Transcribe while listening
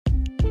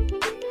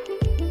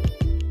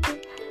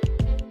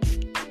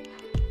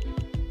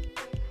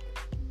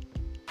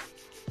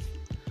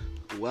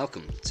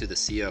Welcome to the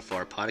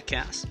CFR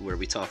podcast, where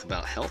we talk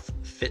about health,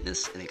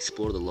 fitness, and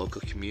explore the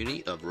local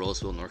community of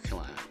Roseville, North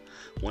Carolina.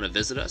 Want to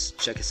visit us?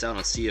 Check us out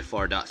on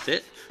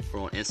CFR.fit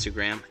or on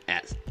Instagram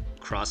at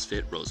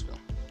CrossFit Roseville.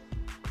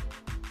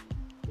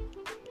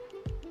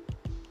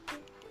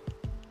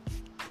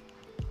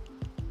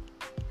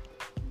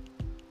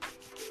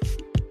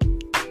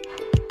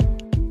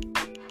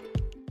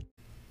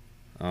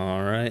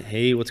 All right.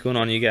 Hey, what's going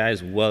on, you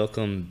guys?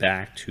 Welcome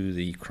back to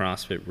the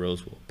CrossFit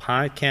Roseville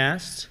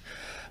podcast.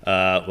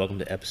 Welcome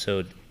to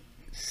episode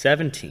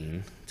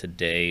 17.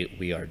 Today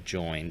we are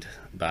joined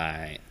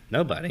by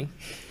nobody.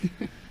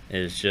 It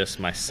is just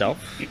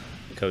myself,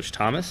 Coach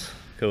Thomas,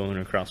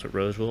 co-owner of CrossFit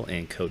Roseville,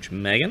 and Coach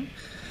Megan,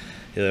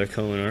 the other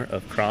co-owner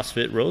of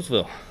CrossFit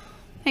Roseville.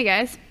 Hey,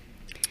 guys.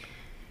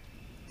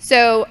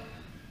 So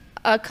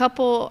I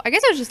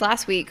guess it was just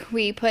last week,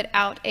 we put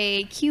out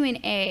a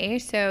Q&A,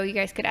 so you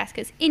guys could ask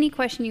us any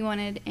question you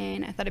wanted,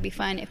 and I thought it'd be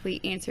fun if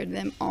we answered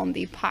them on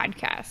the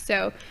podcast.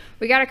 So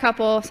we got a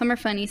couple. Some are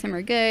funny, some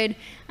are good.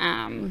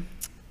 I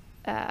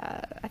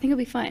think it'll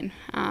be fun,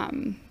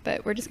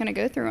 but we're just going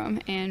to go through them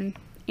and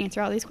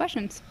answer all these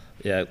questions.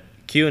 Yeah,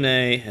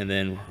 Q&A, and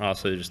then we're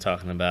also just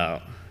talking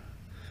about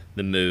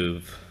the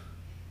move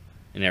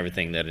and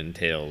everything that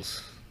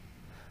entails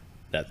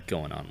that's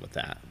going on with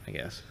that, I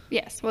guess.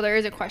 Yes. Well, there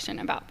is a question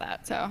about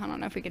that, so I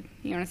don't know if you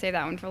want to save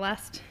that one for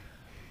last?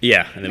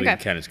 Yeah, and then we can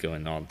kind of just go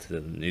on to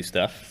the new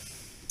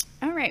stuff.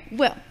 All right.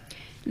 Well,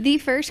 the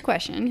first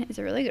question is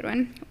a really good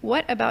one.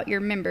 What about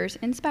your members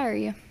inspire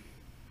you?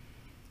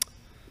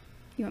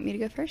 You want me to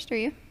go first, or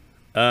you?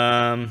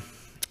 Yeah,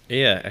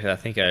 I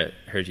think I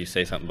heard you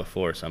say something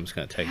before, so I'm just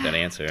going to take that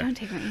answer. Don't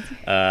take my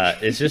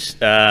answer. It's just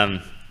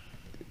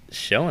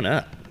showing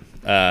up.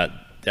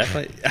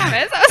 Definitely.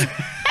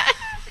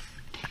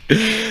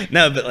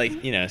 No, but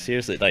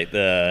seriously,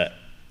 the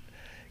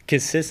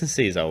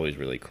consistency is always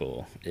really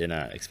cool,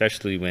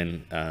 especially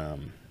when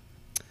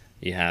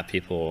you have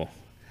people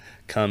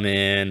come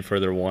in for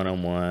their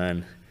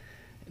one-on-one,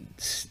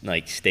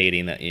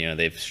 stating that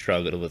they've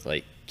struggled with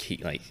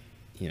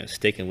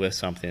sticking with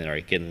something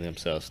or getting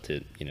themselves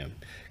to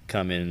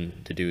come in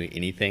to do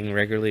anything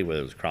regularly,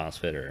 whether it's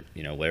CrossFit or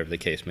whatever the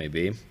case may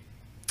be,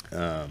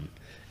 and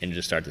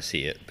just start to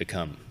see it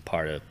become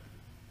part of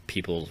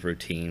people's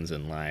routines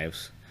and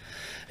lives.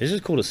 It's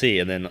just cool to see.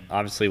 And then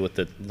obviously with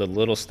the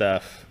little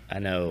stuff, I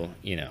know,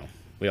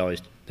 we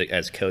always,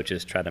 as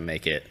coaches, try to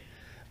make it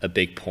a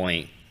big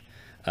point,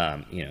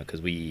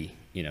 because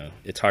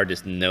it's hard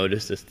to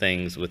notice the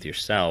things with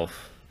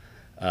yourself.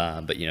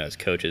 But, as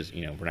coaches,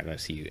 we're not going to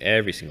see you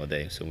every single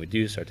day. So when we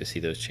do start to see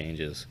those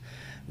changes,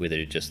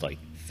 whether just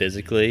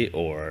physically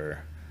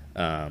or,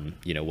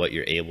 what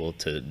you're able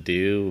to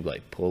do,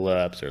 like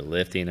pull-ups or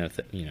lifting,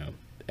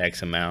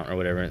 X amount or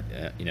whatever,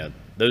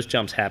 those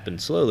jumps happen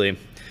slowly.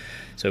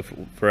 So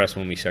for us,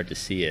 when we start to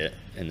see it,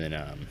 and then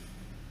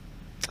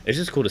it's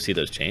just cool to see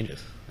those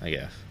changes, I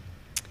guess.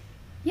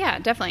 Yeah,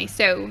 definitely.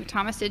 So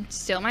Thomas did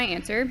steal my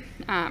answer.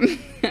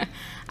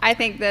 I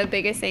think the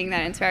biggest thing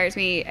that inspires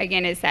me,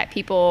 again, is that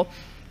people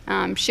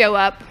show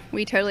up.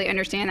 We totally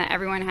understand that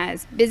everyone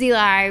has busy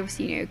lives,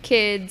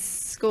 kids,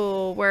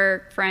 school,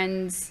 work,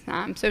 friends,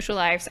 social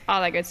lives,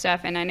 all that good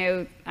stuff. And I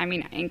know,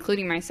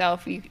 including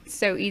myself, it's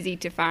so easy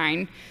to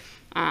find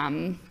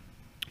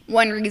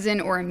one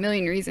reason or a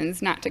million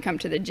reasons not to come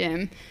to the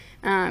gym.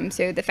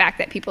 So the fact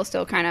that people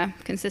still kind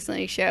of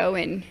consistently show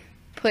and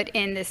put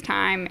in this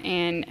time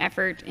and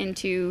effort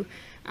into,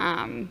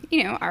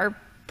 our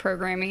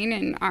programming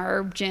and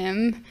our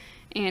gym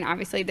and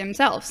obviously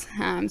themselves.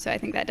 So I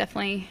think that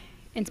definitely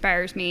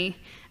inspires me.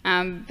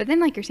 But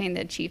then you're saying,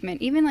 the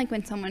achievement, even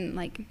when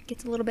someone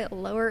gets a little bit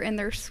lower in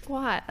their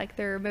squat,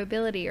 their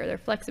mobility or their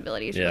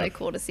flexibility is really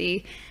cool to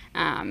see.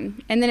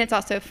 And then it's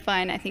also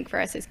fun, I think, for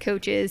us as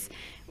coaches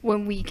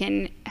when we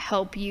can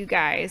help you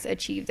guys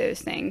achieve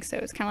those things. So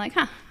it's kind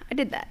of I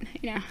did that,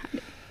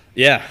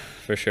 Yeah,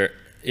 for sure.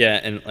 Yeah,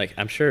 and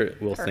I'm sure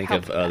we'll think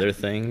of other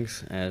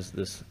things as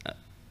this,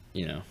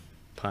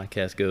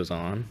 podcast goes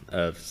on,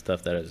 of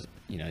stuff that is,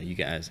 you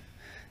guys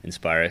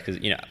inspire. Because,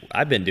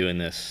 I've been doing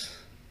this,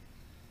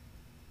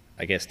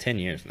 I guess, 10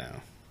 years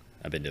now.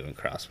 I've been doing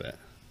CrossFit.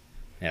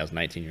 I was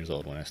 19 years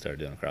old when I started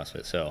doing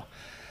CrossFit. So,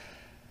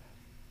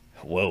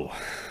 whoa.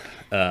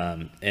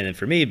 And then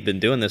for me, been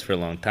doing this for a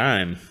long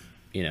time,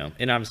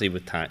 and obviously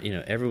with time,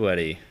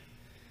 everybody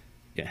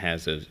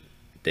has those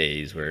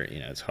days where,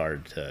 it's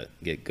hard to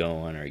get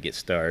going or get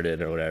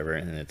started or whatever.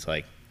 And it's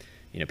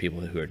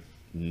people who are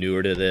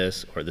newer to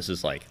this, or this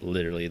is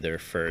literally their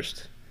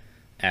first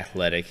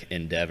athletic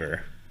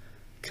endeavor,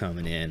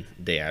 coming in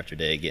day after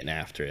day, getting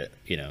after it,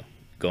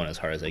 going as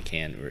hard as they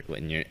can.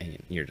 When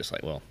you're just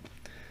well,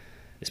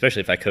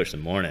 especially if I coach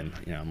in the morning,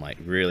 I'm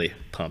really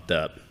pumped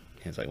up.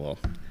 And it's well,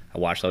 I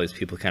watched all these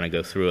people kind of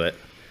go through it,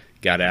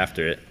 got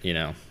after it,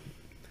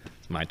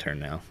 it's my turn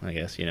now, I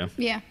guess,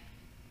 Yeah.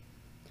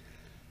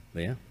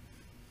 But yeah.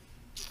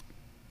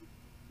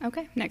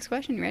 Okay, next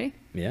question. You ready?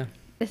 Yeah.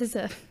 This is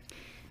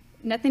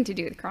nothing to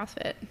do with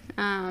CrossFit,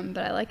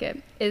 but I like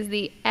it. Is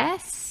the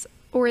S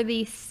or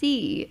the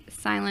C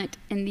silent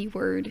in the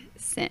word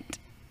scent?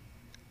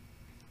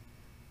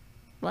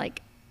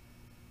 Like,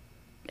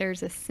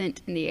 there's a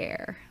scent in the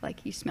air,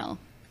 like you smell.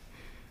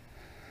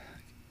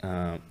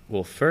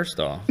 Well, first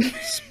off,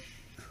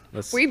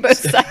 let's We both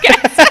suck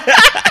at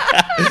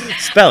it.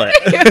 spell it.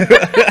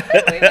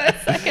 We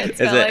both suck at Is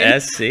spelling. it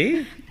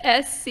S-C?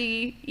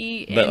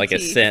 S-C-E-N-T. But like a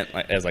scent,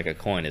 like, as like a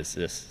coin, is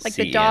just Like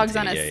the C-E-N-T. dog's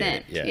on a Yeah,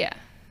 scent. Yeah.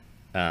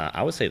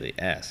 I would say the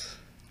S.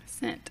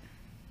 Scent.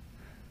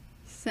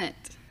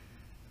 Scent.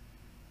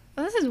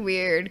 Well, this is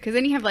weird because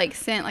then you have like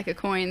scent like a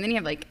coin. Then you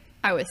have like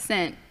I was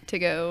sent to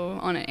go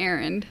on an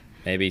errand.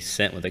 Maybe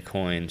scent with a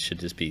coin should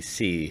just be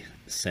C.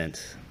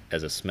 Scent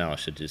as a smell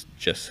should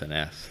just an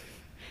S.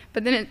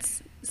 But then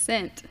it's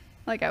sent.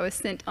 Like I was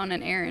sent on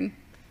an errand.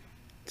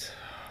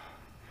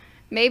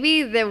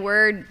 Maybe the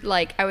word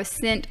like I was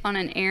sent on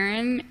an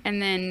errand and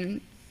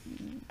then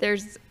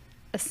there's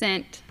a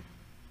cent,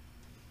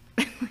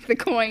 like the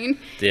coin.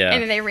 Yeah.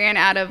 And then they ran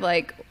out of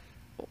like,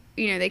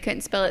 they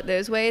couldn't spell it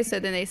those ways. So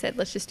then they said,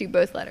 let's just do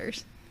both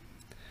letters.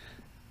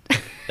 I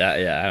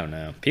don't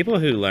know. People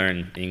who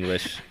learn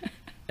English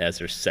as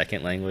their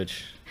second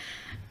language,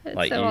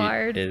 It's so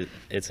hard.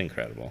 It's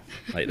incredible.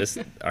 Like this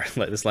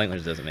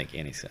language doesn't make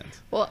any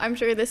sense. Well, I'm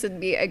sure this would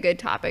be a good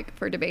topic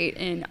for debate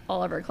in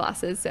all of our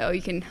classes. So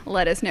you can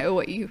let us know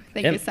what you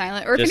think And is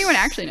silent, or if anyone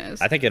actually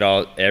knows. I think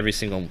every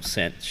single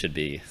scent should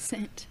be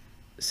Scent.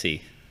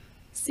 C.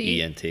 C.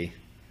 E-N-T.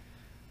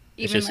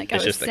 Even like I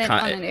was sent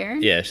on an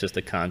errand. Yeah, it's just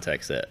the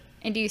context that.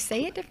 And do you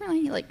say it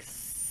differently? Like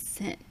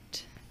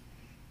scent.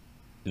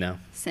 No,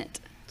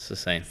 Scent. it's the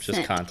same. It's just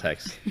Scent.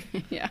 context.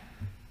 Yeah.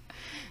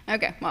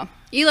 Okay. Well,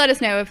 you let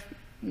us know if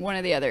one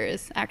or the other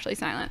is actually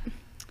silent.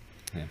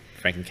 Yeah.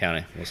 Franklin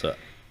County, what's up?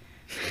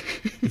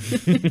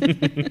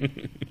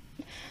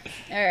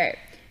 All right.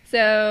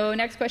 So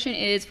next question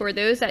is, for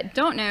those that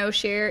don't know,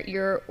 share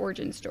your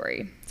origin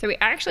story. So we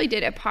actually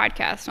did a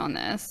podcast on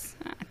this.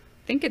 I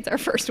think it's our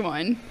first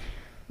one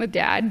with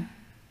Dad.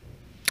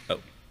 Oh.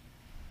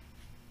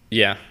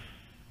 Yeah.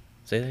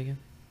 Say that again.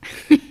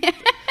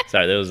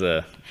 Sorry, that was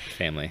a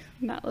family.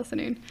 Not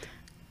listening.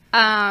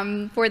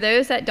 For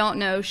those that don't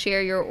know,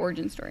 share your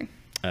origin story.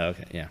 Oh,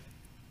 okay, yeah.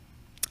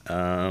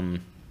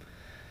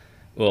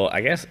 Well,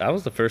 I guess I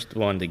was the first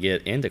one to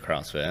get into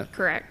CrossFit.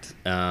 Correct.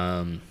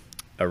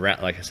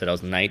 Around, like I said, I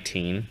was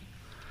 19.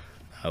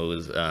 I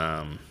was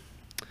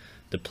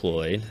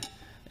deployed,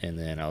 and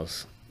then I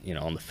was,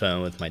 on the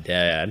phone with my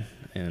dad,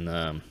 and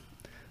I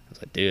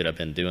was like, dude, I've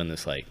been doing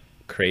this like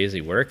crazy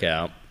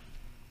workout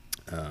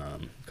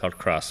called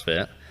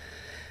CrossFit,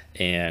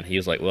 and he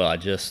was like, well, I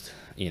just,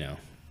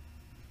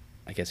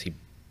 I guess he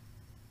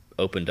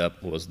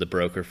was the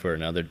broker for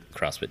another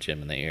CrossFit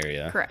gym in the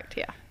area. Correct.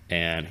 Yeah.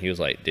 And he was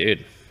like,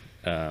 dude,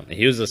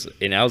 he was this,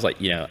 and I was like,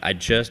 I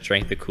just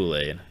drank the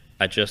Kool-Aid.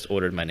 I just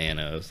ordered my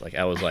nanos. Like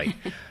I was like,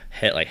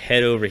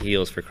 head over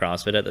heels for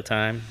CrossFit at the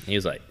time. He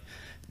was like,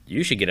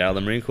 you should get out of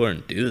the Marine Corps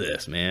and do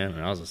this, man.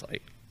 And I was just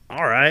like,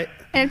 all right.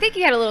 And I think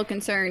you had a little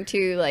concern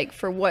too, like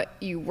for what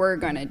you were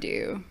gonna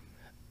do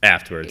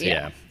Afterwards,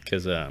 Yeah.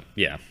 because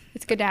yeah.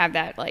 It's good to have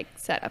that like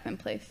set up in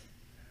place.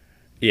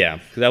 Yeah,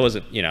 because I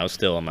wasn't, I was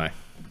still I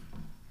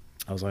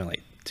was only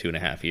like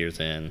 2.5 years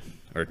in,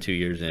 or 2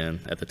 years in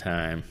at the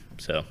time,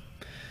 so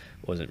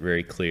it wasn't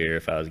very clear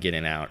if I was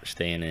getting out or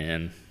staying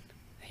in.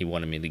 He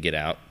wanted me to get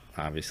out,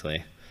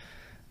 obviously.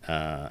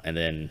 And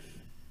then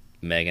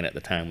Megan at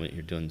the time, when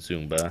you're doing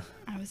Zumba.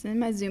 I was in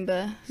my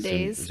Zumba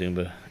days.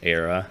 Zumba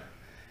era.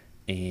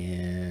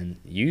 And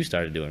you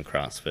started doing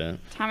CrossFit.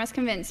 Thomas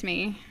convinced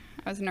me.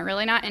 I was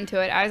really not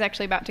into it. I was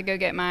actually about to go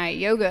get my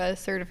yoga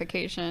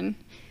certification,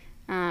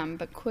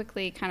 but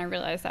quickly kind of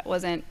realized that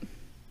wasn't,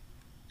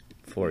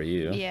 For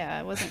you.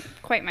 yeah, it wasn't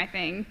quite my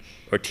thing.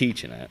 Or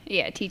teaching it.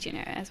 Yeah, teaching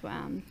it as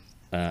well,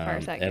 as far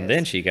as that goes. And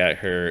then she got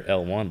her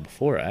L1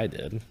 before I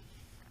did.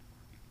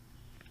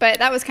 But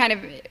that was kind of,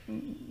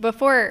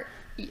 before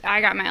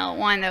I got my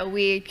L1, though,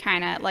 we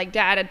kind of, like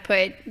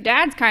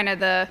Dad's kind of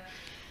the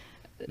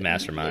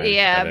Mastermind.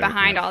 Yeah, of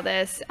behind everything. all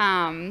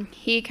this.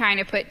 He kind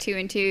of put 2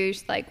 and 2,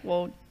 like,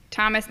 well,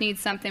 Thomas needs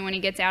something when he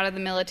gets out of the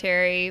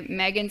military.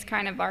 Megan's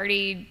kind of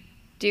already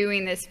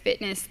doing this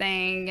fitness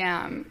thing,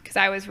 because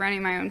I was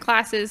running my own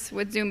classes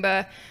with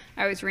Zumba.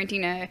 I was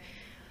renting a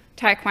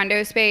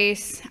Taekwondo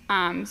space.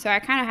 So I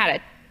kind of had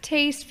a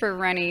taste for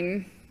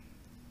running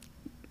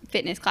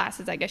fitness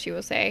classes, I guess you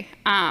will say.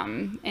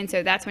 And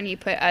so that's when he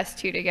put us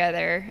 2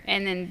 together.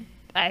 And then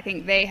I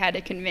think they had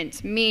to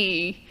convince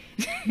me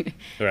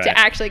Right. to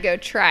actually go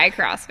try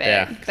CrossFit.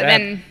 Yeah, But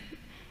then,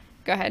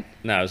 go ahead.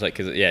 No, I was like,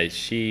 because, yeah,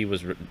 she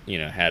was,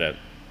 had a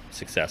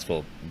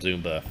successful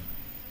Zumba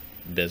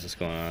business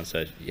going on,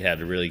 so you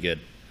had a really good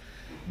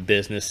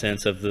business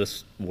sense of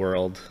this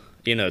world.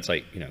 It's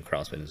like,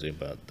 CrossFit and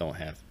Zumba don't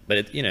have, but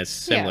it's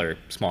similar,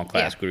 small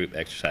class Yeah. group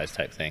exercise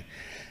type thing.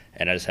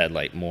 And I just had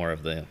like more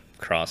of the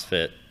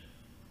CrossFit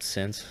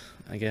sense,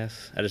 I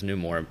guess. I just knew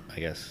more, I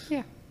guess.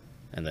 Yeah.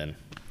 And then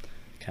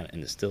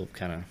and it's still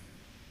kind of,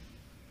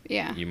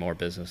 Yeah. you more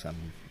business, I'm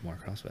more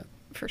CrossFit.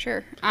 For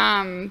sure.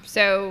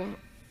 So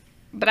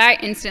but I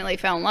instantly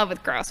fell in love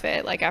with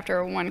CrossFit, like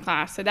after one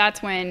class. So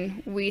that's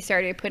when we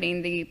started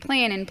putting the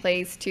plan in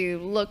place to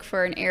look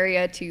for an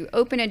area to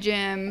open a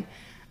gym,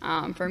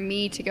 for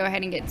me to go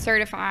ahead and get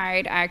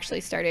certified. I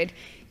actually started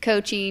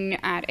coaching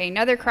at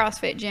another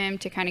CrossFit gym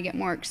to kind of get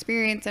more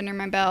experience under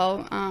my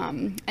belt.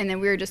 And then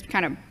we were just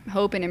kind of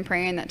hoping and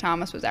praying that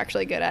Thomas was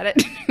actually good at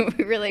it.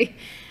 We really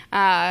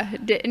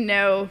didn't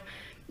know,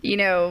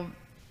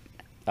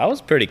 I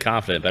was pretty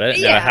confident, but I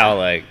didn't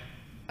know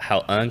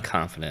how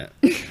unconfident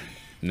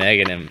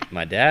Megan and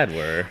my dad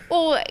were.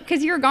 Well,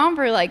 because you were gone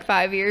for like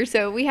 5 years,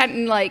 so we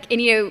hadn't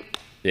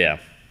Yeah.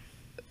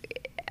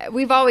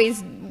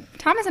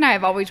 Thomas and I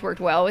have always worked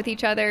well with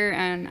each other,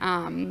 and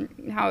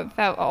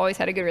have always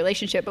had a good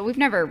relationship, but we've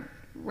never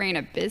ran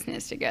a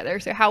business together.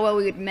 So how well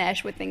we would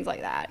mesh with things like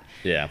that,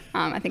 Yeah.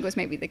 I think was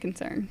maybe the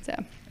concern. So.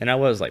 And I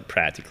was like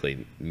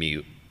practically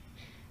mute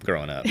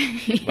growing up.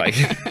 Like,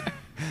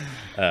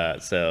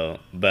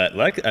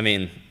 but I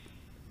mean,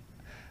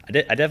 I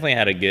definitely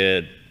had a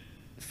good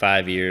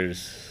 5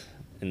 years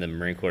in the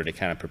Marine Corps to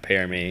kind of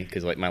prepare me,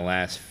 because like my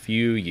last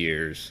few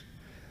years,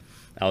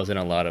 I was in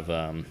a lot of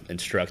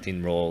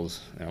instructing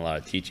roles and a lot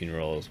of teaching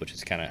roles, which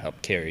has kind of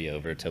helped carry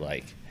over to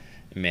like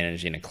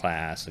managing a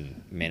class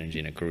and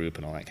managing a group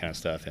and all that kind of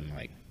stuff, and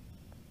like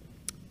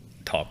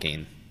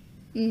talking.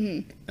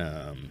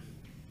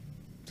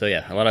 So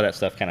yeah, a lot of that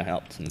stuff kind of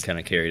helped and kind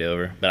of carried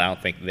over, but I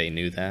don't think they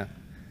knew that.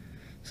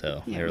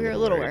 So yeah, we were a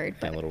little worried.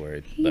 Yeah, a little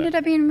worried. He ended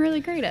up being really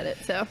great at it.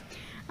 So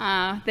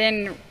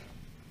then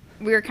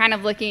we were kind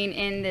of looking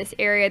in this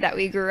area that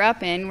we grew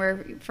up in.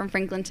 We're from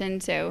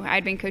Franklinton, so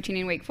I'd been coaching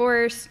in Wake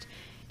Forest,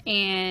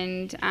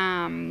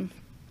 and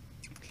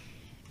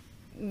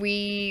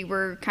we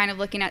were kind of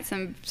looking at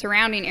some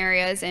surrounding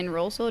areas, and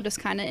Rolesville just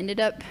kind of ended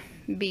up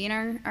being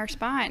our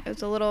spot. It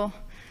was a little,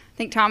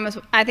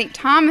 I think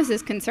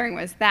Thomas's concern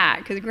was that,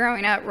 because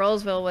growing up,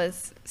 Rolesville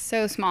was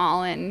so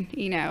small and,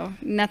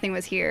 nothing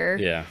was here.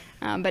 Yeah.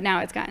 But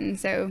now it's gotten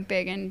so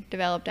big and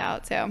developed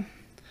out, so.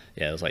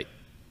 Yeah, it was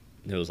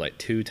like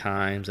 2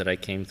 times that I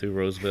came through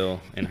Roseville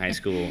in high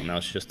school, and that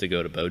was just to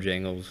go to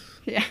Bojangles.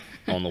 Yeah.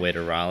 On the way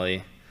to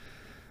Raleigh.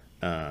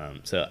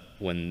 And that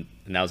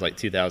was like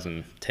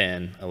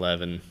 2010,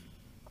 11.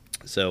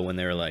 So when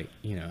they were like,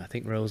 I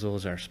think Roseville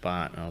is our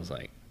spot, and I was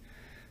like,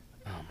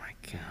 oh my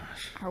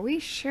gosh. Are we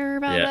sure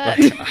about that?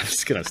 Like, I'm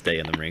just going to stay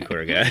in the Marine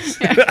Corps, guys.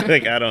 Yeah.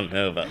 Like, I don't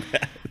know about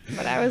that.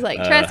 But I was like,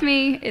 trust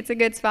me, it's a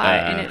good spot,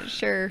 and it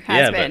sure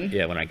has been.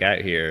 But when I got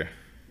here,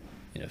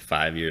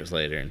 5 years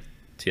later in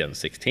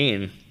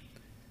 2016,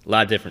 a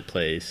lot of different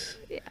place.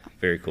 Yeah.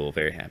 Very cool.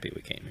 Very happy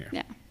we came here.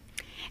 Yeah.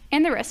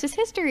 And the rest is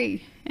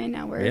history. And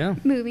now we're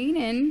moving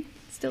and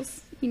still,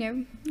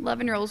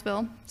 loving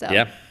Rolesville. So.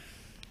 Yeah.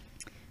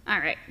 All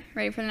right.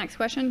 Ready for the next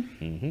question?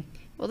 Mm-hmm.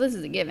 Well, this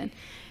is a given.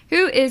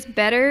 Who is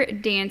better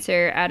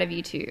dancer out of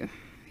you two?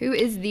 Who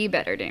is the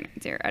better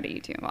dancer out of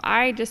you two? Well,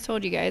 I just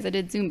told you guys I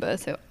did Zumba,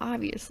 so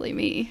obviously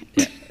me.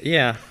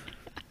 Yeah.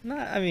 No,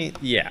 I mean,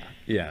 yeah.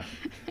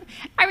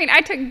 I mean,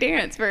 I took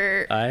dance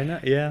for. I know.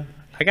 Yeah.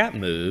 I got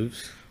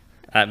moves.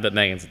 But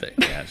Megan's the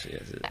yeah, she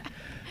is.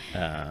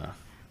 A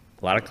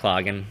lot of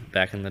clogging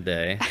back in the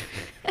day.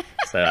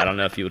 So I don't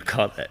know if you would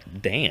call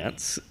that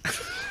dance.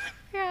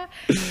 Yeah.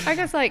 I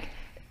guess,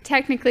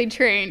 technically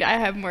trained, I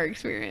have more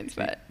experience,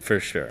 but. For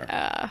sure.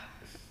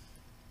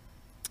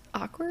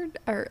 Awkward?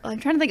 Or I'm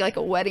trying to think like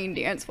a wedding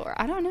dance floor.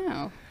 I don't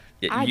know.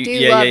 Yeah, I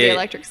do love the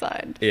electric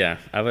slide. Yeah.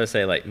 I would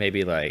say,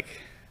 maybe,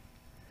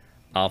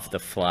 off the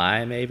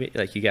fly, maybe.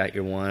 Like, you got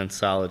your one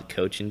solid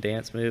coaching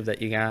dance move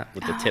that you got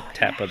with the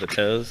tip-tap of the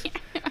toes.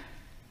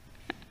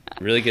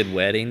 Really good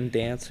wedding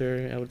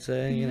dancer, I would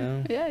say,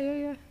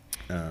 Yeah.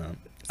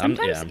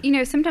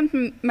 Sometimes,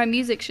 sometimes my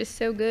music's just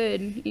so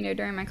good,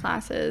 during my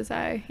classes,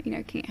 I,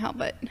 can't help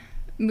but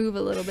move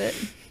a little bit.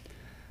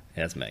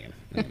 Yeah, that's Megan.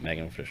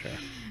 Megan for sure.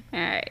 All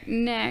right,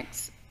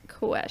 next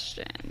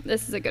question.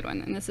 This is a good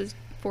one, and this is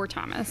for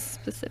Thomas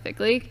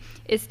specifically.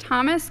 Is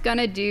Thomas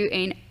gonna do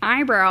an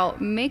eyebrow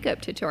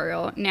makeup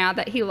tutorial now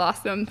that he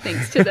lost them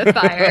thanks to the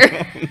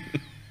fire?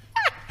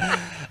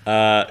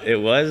 It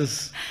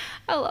was.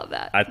 I love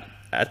that.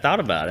 I thought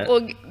about it.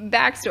 Well,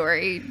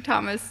 backstory,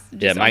 Thomas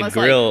just my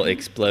grill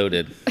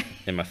exploded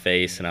in my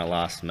face, and I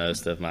lost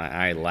most of my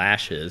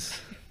eyelashes.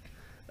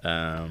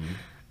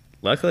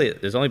 Luckily,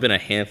 there's only been a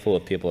handful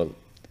of people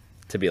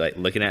to be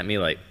looking at me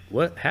like,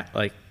 what?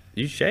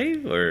 You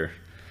shave? Or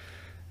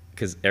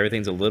because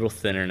everything's a little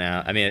thinner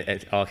now. I mean,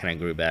 it all kind of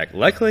grew back.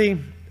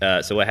 Luckily,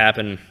 so what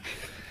happened?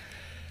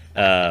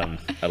 I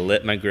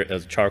lit my grill. It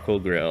was a charcoal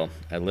grill.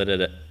 I lit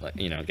it,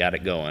 got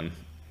it going.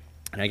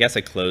 And I guess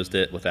I closed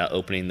it without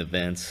opening the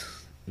vents.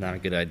 Not a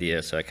good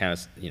idea. So I kind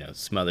of,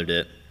 smothered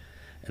it.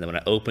 And then when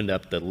I opened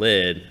up the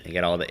lid and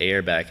got all the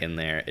air back in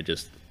there, it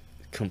just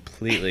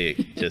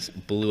completely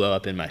just blew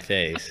up in my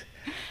face.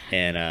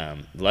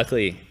 And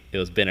luckily, it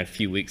was been a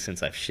few weeks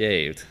since I've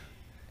shaved.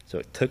 So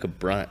it took a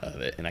brunt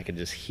of it. And I could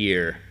just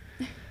hear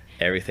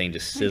everything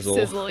just sizzle.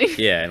 Sizzling.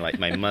 Yeah, and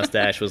my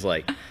mustache was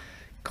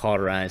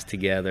cauterized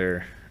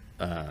together.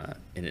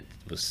 and it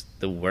was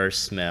the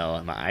worst smell.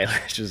 And my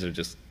eyelashes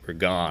were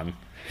gone.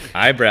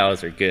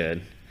 Eyebrows are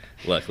good,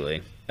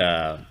 luckily,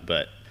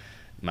 but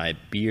my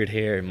beard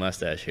hair and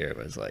mustache hair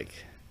was like,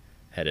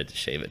 had to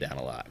shave it down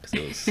a lot because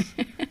it was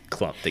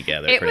clumped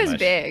together. It pretty was much.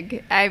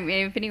 big. I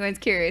mean, if anyone's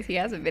curious, he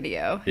has a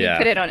video. He Yeah.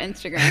 put it on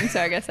Instagram, so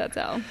I guess that's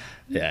how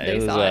Yeah, they it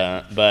was. saw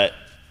it. But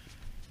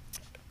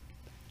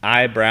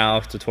eyebrow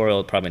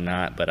tutorial probably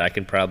not. But I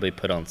can probably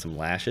put on some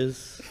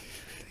lashes.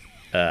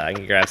 I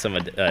can grab some.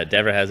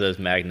 Deborah has those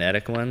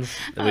magnetic ones.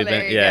 That Oh,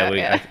 there you go,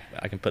 yeah.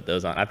 I can put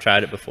those on. I've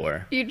tried it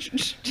before, You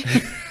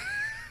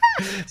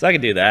so I can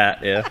do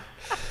that. Yeah.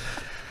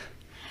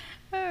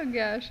 Oh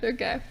gosh.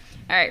 Okay.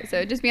 All right.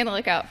 So just be on the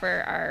lookout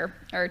for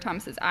our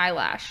Thomas's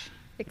eyelash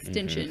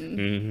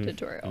extension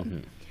tutorial.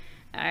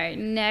 All right.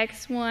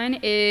 Next one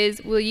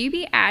is: will you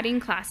be adding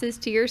classes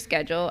to your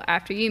schedule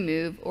after you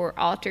move, or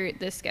alter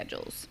the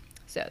schedules?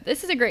 So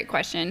this is a great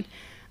question.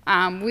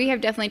 We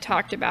have definitely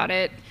talked about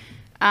it.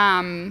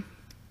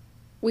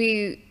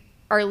 We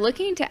are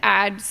looking to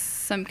add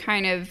some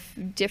kind of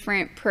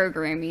different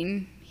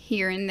programming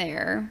here and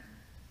there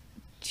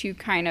to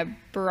kind of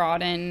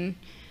broaden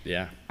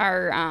Yeah.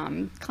 our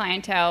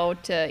clientele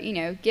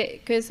to, get,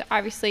 because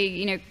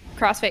obviously,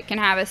 CrossFit can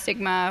have a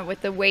stigma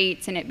with the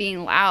weights and it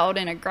being loud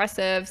and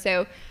aggressive.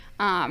 So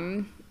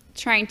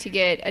trying to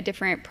get a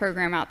different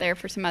program out there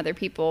for some other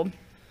people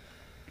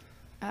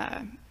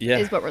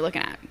is what we're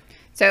looking at.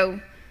 So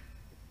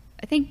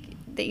I think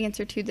the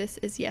answer to this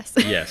is yes.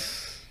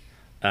 Yes.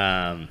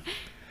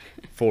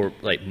 For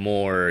like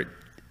more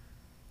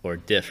or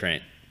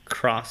different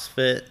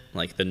CrossFit,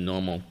 like the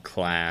normal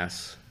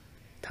class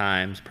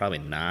times, probably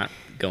not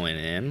going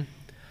in.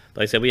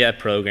 Like I said, we have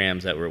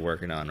programs that we're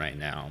working on right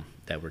now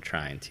that we're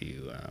trying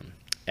to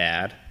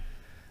add,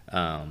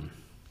 and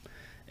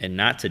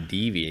not to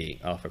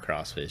deviate off of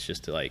CrossFit. It's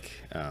just to like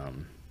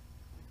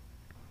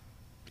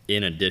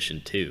in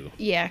addition to.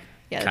 Yeah,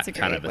 that's a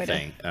great kind of way a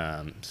thing.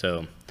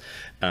 So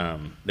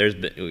there's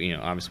been,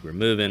 obviously we're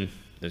moving.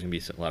 There's gonna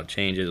be a lot of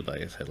changes. But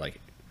like I said, like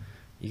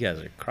you guys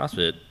are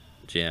CrossFit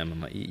gym.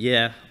 I'm like,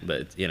 yeah,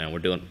 but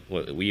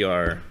we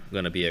are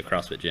going to be a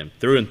CrossFit gym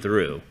through and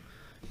through,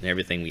 and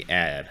everything we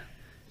add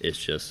is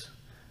just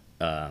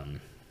I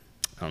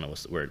don't know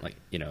what's the word, like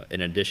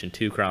in addition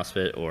to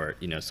CrossFit, or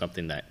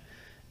something that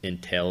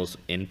entails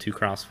into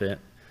CrossFit,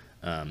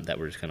 that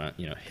we're just gonna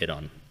hit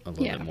on a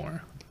little bit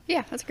more.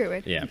 Yeah, that's a great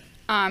way. Yeah.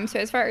 So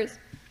as far as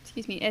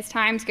as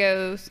times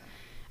goes,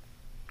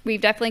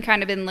 we've definitely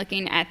kind of been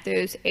looking at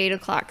those 8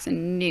 o'clocks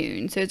and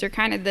noon. So those are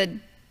kind of the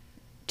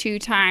 2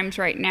 times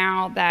right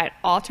now that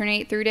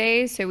alternate through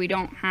days, so we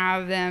don't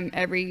have them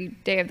every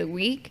day of the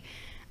week.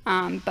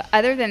 But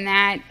other than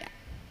that,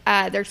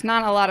 there's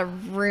not a lot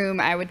of room,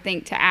 I would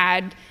think, to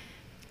add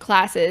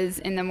classes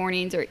in the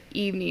mornings or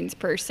evenings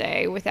per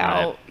se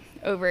without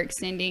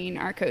overextending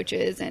our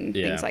coaches and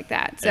things like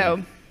that.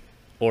 So,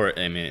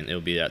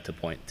 it'll be at the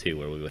point too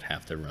where we would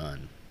have to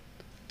run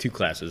 2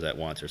 classes at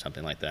once or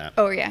something like that.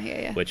 Oh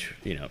yeah. Which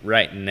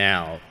right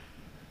now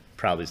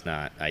probably is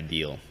not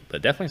ideal,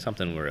 but definitely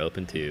something we're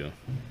open to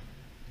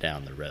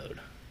down the road.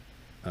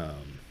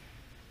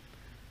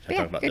 Should I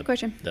talk about good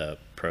question. The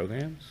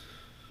programs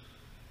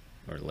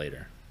or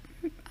later?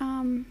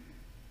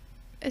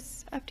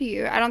 It's up to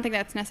you. I don't think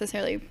that's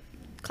necessarily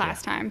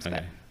class times,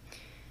 okay.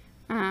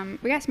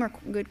 but we got some more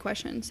good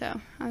questions, so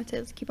I would say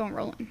let's keep on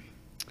rolling.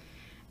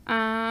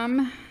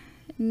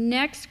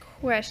 Next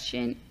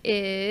question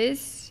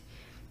is: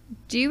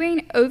 do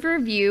an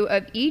overview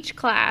of each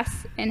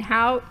class and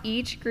how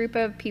each group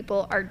of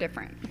people are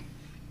different.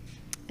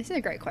 This is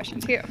a great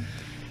question too.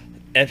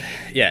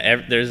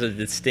 There's a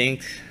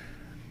distinct.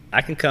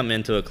 I can come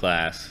into a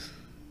class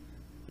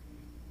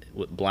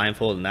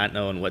blindfolded, not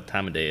knowing what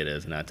time of day it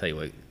is, and I'll tell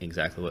you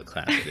exactly what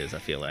class it is. I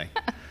feel like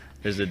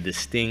there's a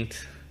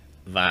distinct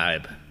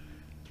vibe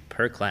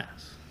per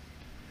class.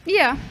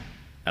 Yeah.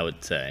 I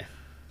would say,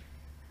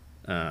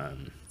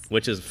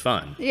 which is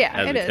fun. Yeah,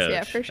 as it a is. coach.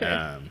 Yeah, for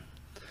sure.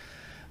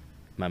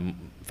 My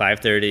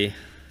 5:30,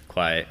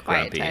 quiet,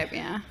 grumpy. Type,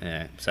 yeah.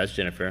 Yeah. Besides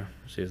Jennifer,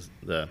 she's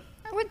the.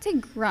 I wouldn't say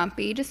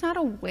grumpy, just not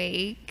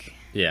awake.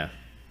 Yeah.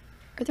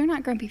 Or they're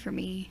not grumpy for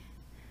me.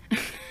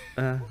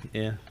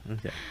 Yeah.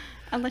 Okay.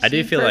 Unless I do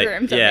you feel like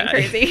program something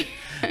crazy.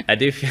 I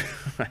do feel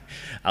like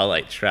I'll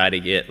like try to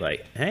get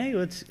like, hey,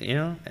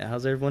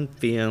 how's everyone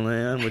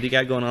feeling? What do you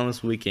got going on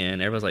this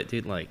weekend? Everyone's like,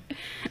 dude, like,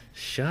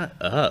 shut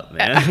up,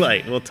 man.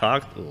 Like, we'll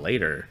talk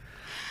later.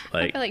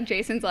 Like, I feel like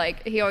Jason's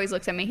like, he always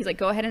looks at me. He's like,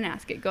 go ahead and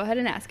ask it. Go ahead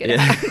and ask it. Yeah.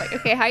 I'm like,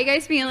 okay, how you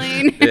guys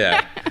feeling?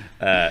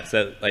 Yeah.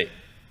 So like,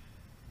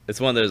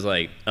 it's one of those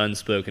like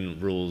unspoken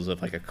rules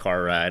of like a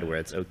car ride where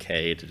it's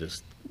okay to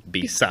just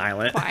be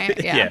silent.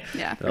 Quiet. Yeah.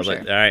 Yeah. I was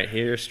like, all right,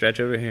 here, stretch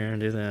over here and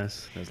do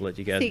this. Let's let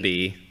you guys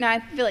be. Now I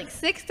feel like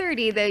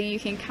 6:30 though, you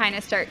can kind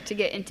of start to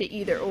get into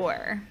either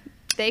or.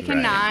 They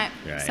cannot.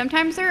 Right.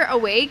 Sometimes they're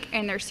awake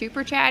and they're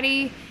super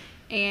chatty,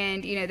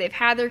 and they've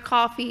had their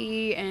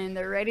coffee and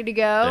they're ready to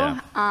go.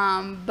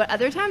 Yeah. But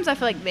other times I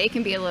feel like they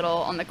can be a little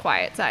on the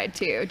quiet side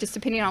too, just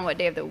depending on what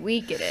day of the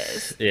week it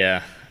is.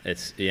 Yeah,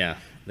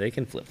 they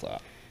can flip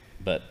flop.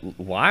 but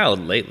wild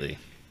lately.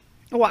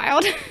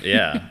 Wild.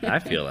 Yeah, I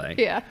feel like.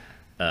 Yeah.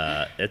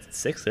 It's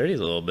 6:30 is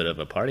a little bit of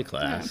a party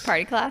class.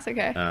 Party class,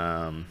 okay.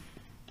 Um,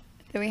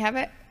 Then we have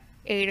at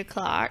 8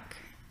 o'clock.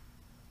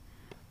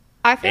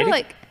 I feel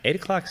like 8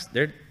 o'clock's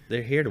they're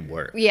here to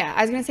work. yeah,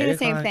 I was gonna say 8 the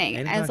same o'clock- thing.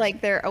 8 As like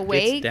they're o'clock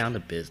awake gets down to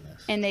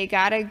business. and they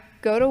gotta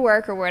go to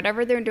work or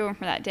whatever they're doing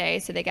for that day,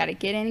 so they gotta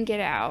get in and get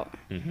out.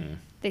 Mm-hmm.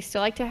 They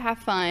still like to have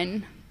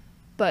fun,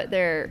 but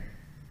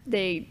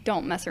they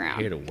don't mess around.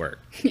 Here to work.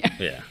 Yeah.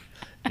 Yeah.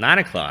 9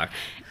 o'clock.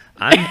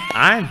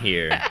 I'm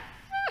here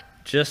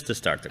just to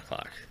start the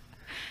clock.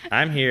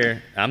 I'm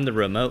here. I'm the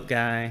remote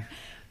guy,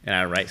 and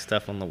I write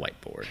stuff on the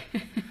whiteboard,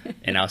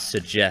 and I'll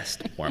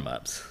suggest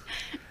warm-ups.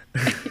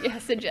 Yeah,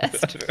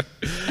 suggest.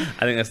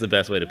 I think that's the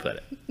best way to put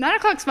it. 9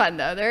 o'clock's fun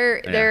though.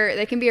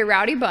 They can be a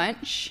rowdy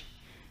bunch.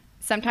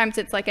 Sometimes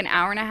it's like an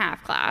hour and a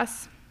half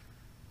class.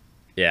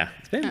 Yeah,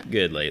 it's been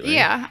good lately.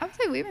 Yeah, I would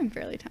say we've been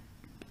fairly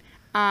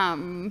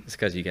time. It's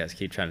because you guys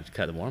keep trying to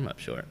cut the warm-up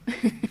short.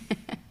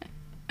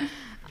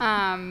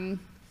 9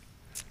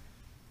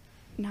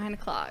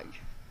 o'clock.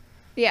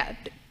 Yeah,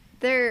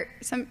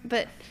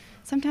 but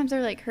sometimes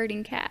they're like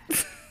herding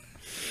cats.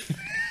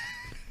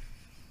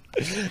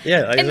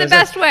 Yeah, like, In the that's-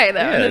 best way, though.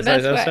 Yeah, In the it's like,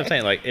 best that's what way. I'm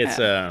saying. Like it's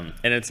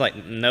and it's like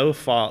no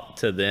fault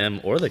to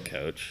them or the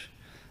coach.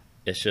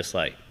 It's just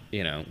like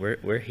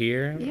we're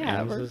here.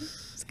 Yeah, and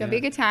it's gonna be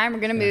a good time. We're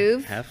gonna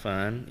move. have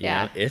fun.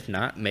 Yeah. If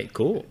not, make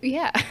cool.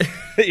 Yeah.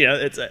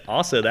 It's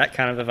also that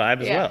kind of a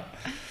vibe as Yeah. well.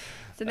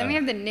 So then we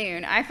have the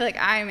noon. I feel like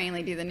I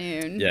mainly do the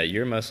noon. Yeah,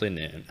 you're mostly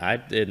noon. I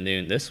did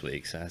noon this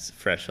week, so that's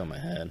fresh on my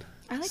head.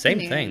 I like the Same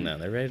noon. thing though.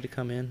 They're ready to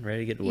come in, ready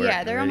to get to work.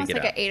 Yeah, they're ready to almost get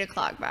like out. an 8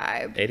 o'clock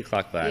vibe. 8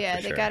 o'clock vibe. Yeah,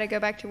 for they sure. got to go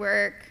back to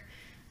work.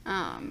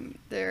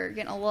 They're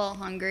getting a little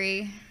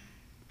hungry,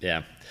 Yeah.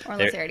 or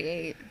unless They're- they already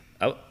ate.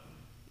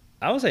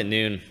 I would say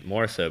noon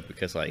more so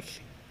because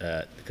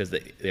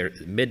they're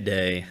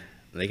midday,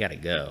 they got to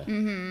go.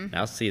 Mm-hmm. And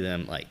I'll see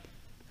them like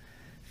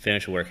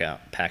finish a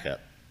workout, pack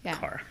up, Yeah.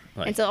 car.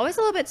 And Like, so always a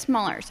little bit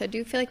smaller. So I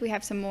do feel like we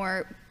have some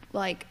more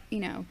like,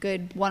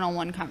 good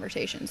one-on-one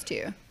conversations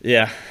too.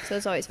 yeah, So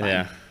it's always fun.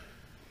 yeah.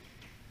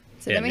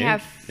 So Yeah, then we noon-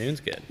 have, noon's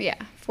good. yeah,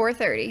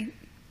 4:30.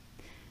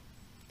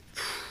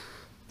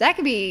 That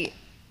could be,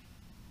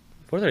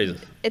 4:30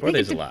 I think 4:30 it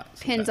is a lot.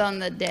 depends sometimes. on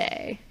the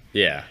day.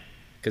 Yeah,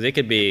 because it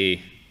could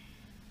be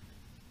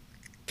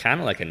kind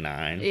of like a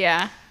 9,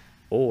 Yeah.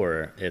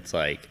 or it's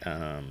like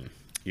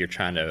you're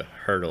trying to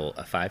hurdle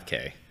a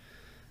 5K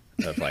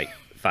of like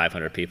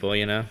 500 people.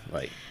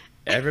 Like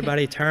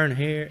everybody turn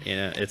here.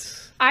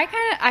 It's I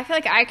feel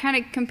like I kind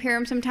of compare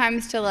them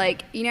sometimes to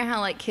like, how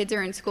like kids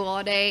are in school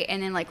all day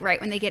and then like right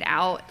when they get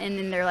out and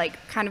then they're like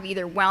kind of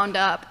either wound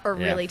up or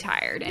Yeah. really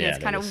tired and Yeah, it's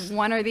kind that is- of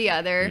one or the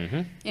other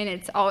Mhm. and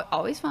it's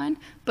always fun,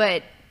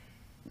 but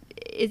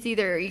it's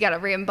either you got a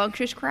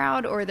rambunctious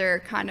crowd or they're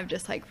kind of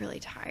just like really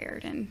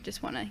tired and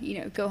just want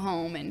to, go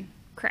home and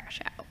crash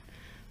out.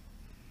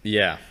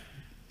 yeah,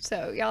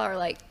 So y'all are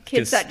like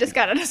kids Cons- that just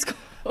got out of school.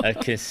 a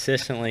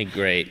consistently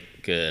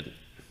great, good,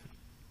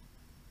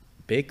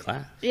 big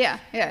class. Yeah,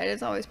 it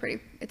is always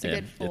it's a Yeah,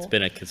 good full. it's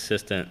been a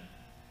consistent,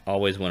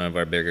 always one of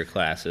our bigger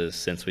classes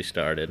since we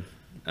started.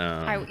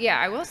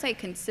 I will say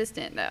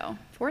consistent though.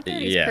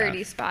 4:30 is Yeah.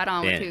 pretty spot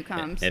on with and who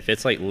comes. If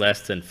it's like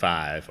less than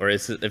 5, or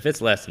if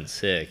it's less than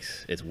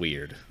 6, it's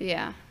weird.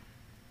 Yeah,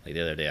 Like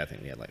the other day, I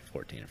think we had like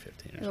 14 or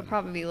 15 or it'll something.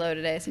 probably be low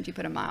today since you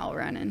put a mile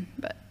running.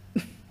 But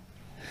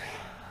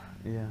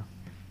Yeah.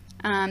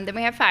 then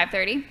we have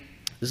 5:30.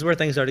 This is where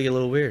things start to get a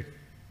little weird.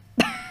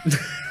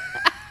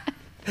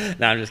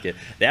 No, I'm just kidding.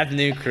 The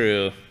afternoon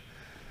crew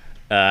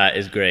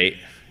is great.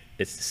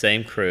 It's the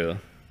same crew.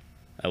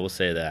 I will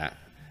say that.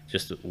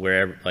 Just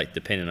wherever, like,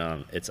 depending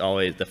on, it's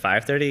always the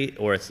 5:30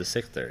 or it's the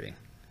 6:30.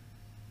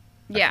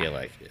 Yeah, I feel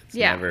like it's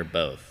Yeah. never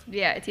both.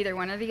 yeah, it's either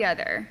one or the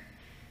other.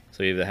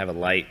 So you either have a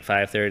light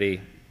 5:30,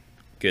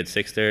 good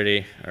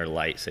 6:30, or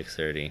light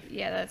 6:30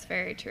 Yeah, that's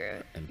very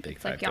true. and big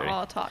It's like 5:30. y'all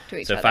all talk to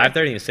each So other.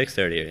 5:30 and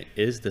 6:30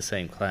 is the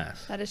same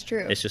class. That is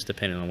true. It's just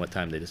depending on what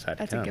time they decide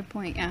That's to a come. good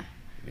point. Yeah,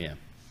 Yeah,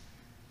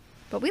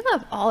 but we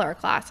love all our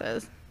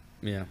classes.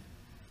 yeah.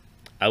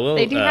 I will.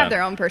 They do have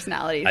their own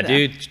personalities. I though.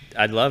 do.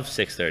 I love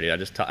 6:30.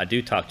 I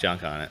do talk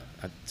junk on it.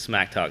 I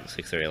smack talk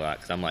 6:30 a lot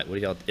because I'm like, what are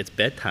y'all? It's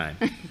bedtime.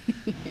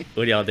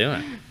 What are y'all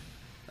doing?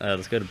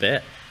 Let's go to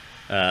bed.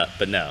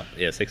 But no,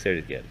 yeah, 6:30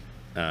 is good.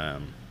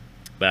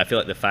 But I feel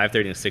like the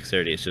 5:30 and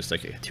 6:30 is just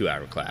like a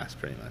 2-hour class,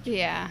 pretty much.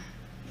 Yeah,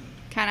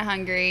 kind of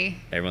hungry,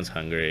 Everyone's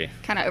hungry.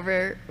 kind of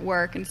over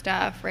work and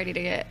stuff, ready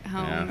to get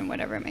home Yeah. and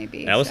whatever it may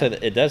be. And I will so. say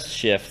that it does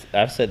shift.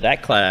 I've said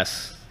that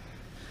class,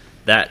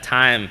 that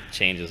time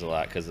changes a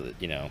lot because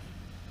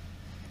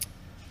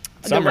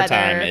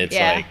summertime weather, it's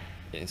yeah. like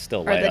it's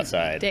still Or light the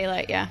outside,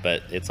 daylight, yeah.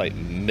 but it's like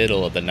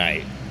middle of the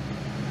night.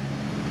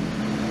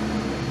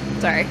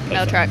 Sorry,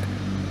 no truck.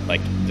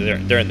 Like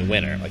during the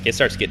winter, like it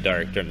starts to get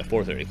dark during the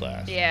 4:30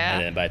 class. Yeah.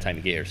 And then by the time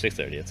you get here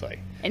 6:30, it's like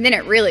And then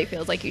it really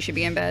feels like you should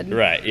be in bed.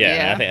 right. Yeah. And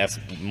Yeah, I think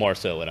that's more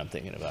so what I'm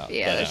thinking about.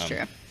 yeah, But, that's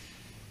true.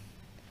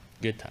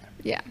 Good time.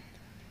 Yeah.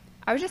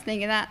 I was just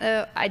thinking that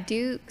though. I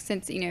do,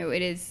 since,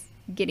 it is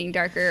getting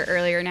darker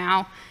earlier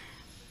now.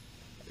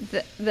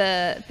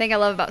 The thing I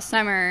love about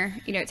summer,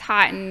 it's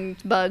hot and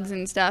bugs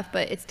and stuff,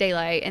 but it's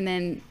daylight. And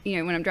then,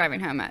 when I'm driving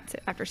home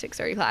after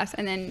 6:30 class,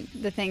 and then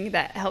the thing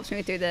that helps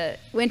me through the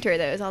winter,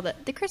 though, is all the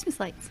Christmas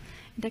lights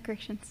and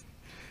decorations.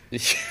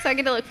 So I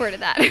get to look forward to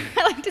that.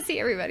 I like to see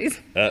everybody's.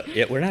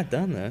 Yeah, we're not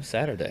done, though.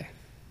 Saturday.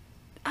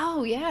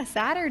 Oh, yeah,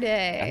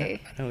 Saturday.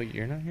 I know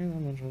you're not here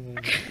on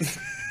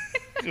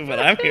the but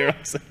I'm here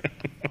on Saturday.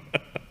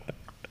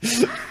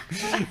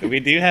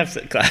 We do have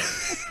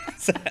class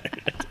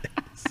Saturdays.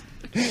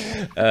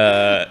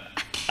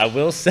 I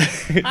will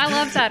say I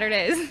love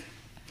Saturdays.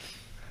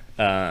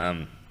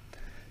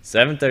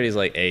 7:30 is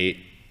like 8,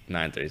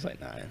 9:30 is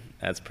like 9.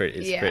 That's pretty.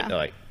 It's pretty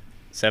like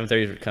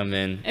 7:30 would come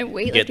in. And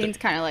weightlifting's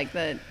kind of like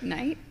the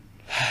night.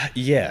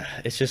 Yeah,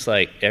 it's just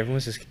like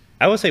everyone's just.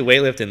 I would say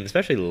weightlifting,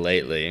 especially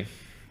lately.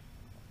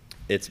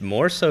 It's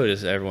more so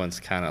just everyone's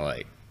kind of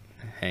like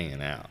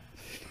hanging out.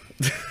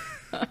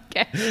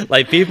 Okay.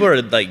 Like people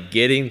are like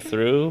getting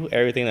through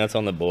everything that's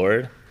on the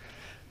board,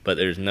 but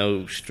there's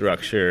no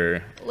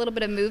structure. A little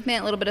bit of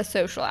movement, a little bit of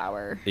social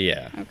hour.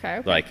 Yeah.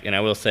 Okay. Like, and I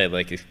will say,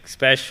 like,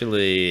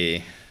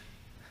 especially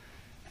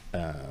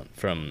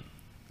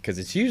because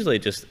it's usually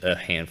just a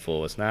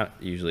handful. It's not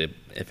usually,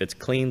 if it's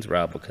cleans,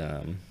 Rob will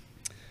come,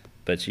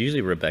 but it's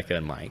usually Rebecca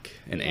and Mike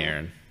and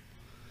Aaron.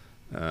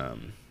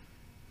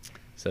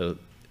 So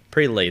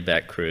pretty laid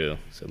back crew.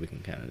 So we can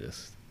kind of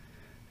just,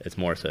 it's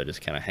more so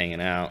just kind of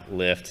hanging out,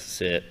 lift,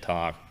 sit,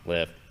 talk,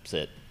 lift,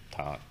 sit,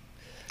 talk.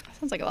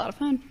 Sounds like a lot of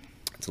fun.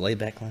 It's a laid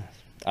back class.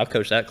 I'll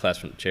coach that class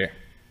from the chair.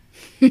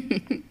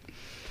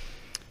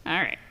 All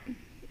right.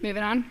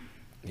 Moving on.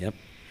 Yep.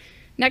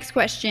 Next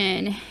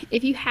question.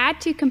 If you had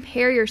to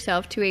compare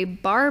yourself to a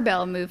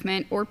barbell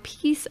movement or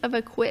piece of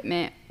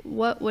equipment,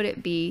 what would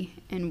it be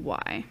and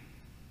why?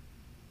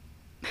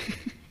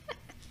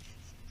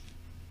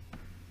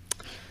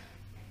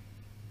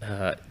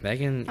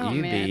 Megan,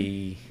 you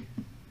be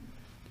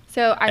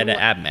so at an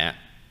ab mat.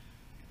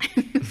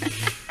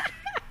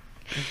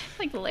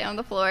 Like lay on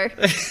the floor.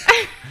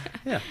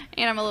 Yeah.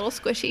 And I'm a little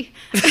squishy.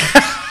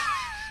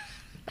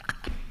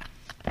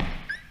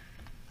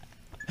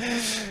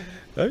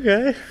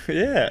 Okay.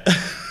 Yeah.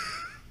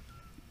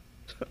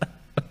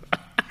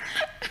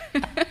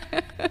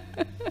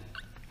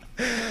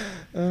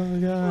 Oh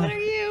god. What are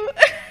you?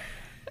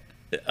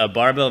 A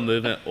barbell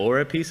movement or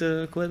a piece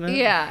of equipment?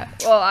 Yeah.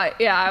 Well,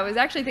 I was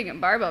actually thinking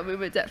barbell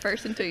movements at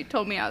first until you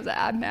told me I was an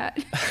ab mat.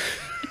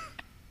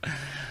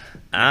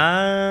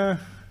 I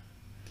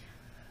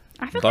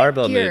feel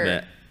barbell like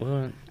movement.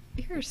 Well,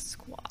 you're a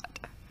squat.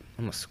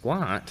 I'm a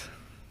squat.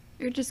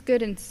 You're just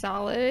good and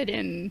solid,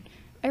 and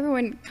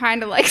everyone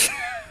kind of likes.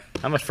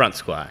 I'm a front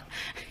squat.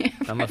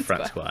 I'm a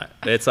front squat.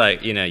 It's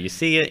like, you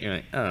see it, you're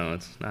like, oh,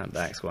 it's not a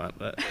back squat,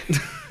 but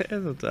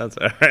that's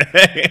all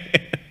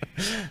right.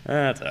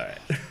 That's all right.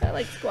 I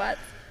like squats.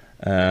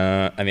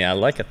 I mean, I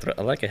like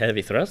a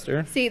heavy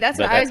thruster. See, that's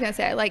what I was gonna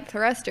say. I like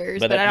thrusters,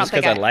 but I don't just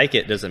think because I like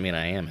it doesn't mean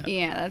I am it.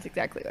 Yeah, that's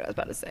exactly what I was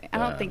about to say. I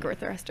don't think we're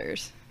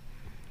thrusters.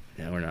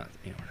 Yeah, we're not.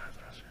 We're not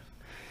thrusters.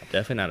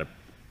 Definitely not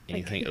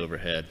anything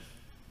overhead.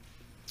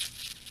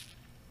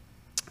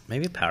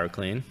 Maybe a power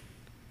clean.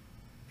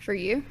 For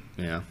you?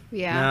 Yeah.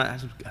 Yeah.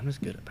 No, I'm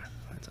just good at power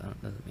cleans.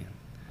 Doesn't mean.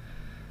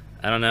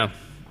 I don't know.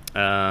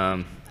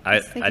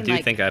 I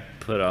do think I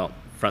put out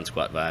front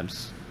squat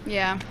vibes.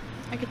 Yeah,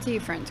 I could see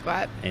you front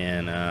squat.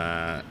 And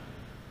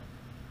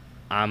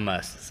I'm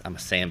a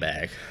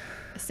sandbag.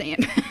 A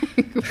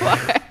sandbag?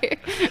 Why?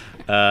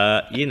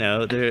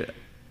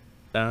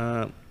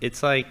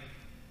 It's like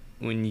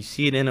when you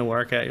see it in a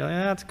workout, you're like,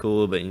 that's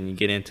cool, but when you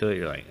get into it,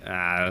 you're like,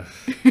 I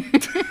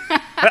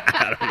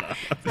don't know.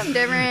 Something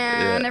different.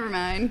 Yeah. Never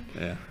mind.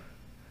 Yeah.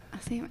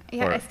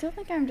 I still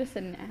think I'm just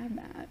an ab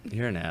mat.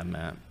 You're an ab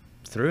mat,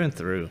 through and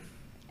through.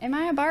 Am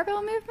I a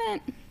barbell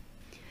movement?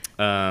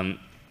 I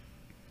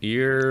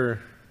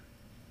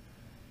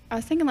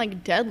was thinking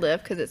like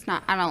deadlift because it's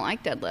not. I don't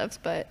like deadlifts,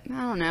 but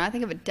I don't know. I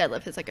think of a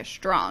deadlift as like a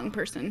strong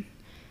person.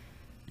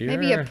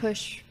 Maybe a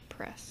push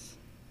press.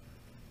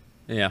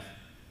 Yeah.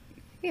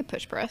 Maybe a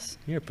push press.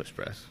 You're a push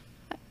press.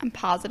 I'm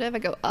positive. I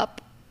go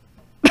up.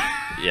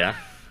 Yeah.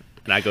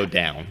 And I go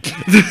down.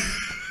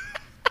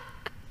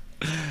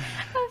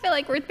 I feel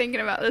like we're thinking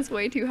about this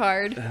way too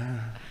hard.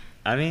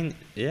 I mean,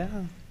 yeah.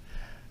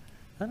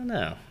 I don't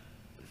know.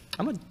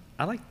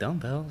 I like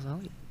dumbbells.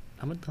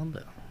 I'm a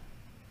dumbbell.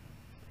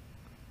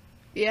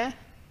 Yeah.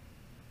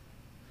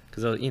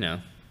 Because,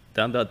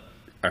 dumbbells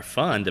are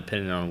fun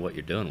depending on what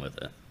you're doing with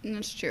it.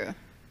 That's true.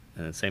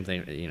 And the same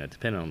thing,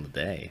 depending on the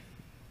day.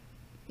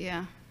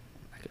 Yeah.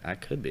 I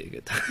could be a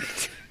good time.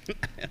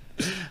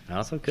 I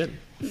also couldn't.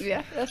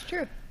 Yeah, that's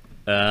true.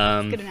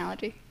 That's a good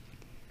analogy.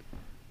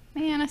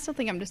 Man, I still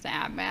think I'm just an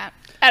ab mat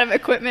out of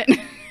equipment.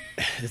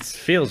 It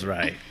feels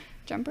right.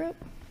 Jump rope?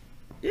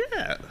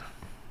 Yeah.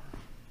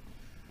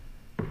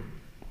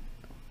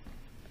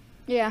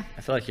 Yeah.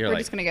 I feel like we're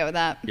just gonna go with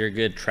that. You're a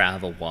good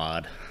travel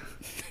wad,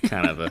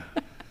 kind of a.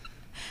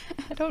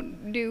 I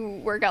don't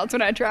do workouts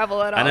when I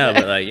travel at all. I know,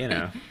 but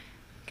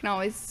can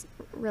always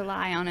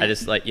rely on it. I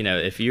just like,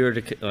 if you were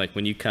to, like,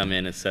 when you come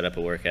in and set up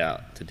a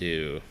workout to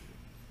do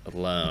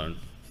alone,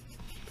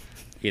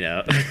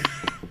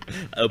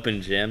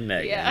 open gym,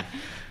 Megan. Yeah.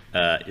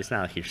 It's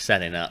not like you're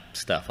setting up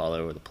stuff all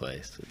over the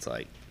place. It's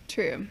like,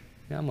 True.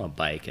 I'm on a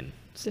bike and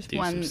Just do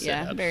one, some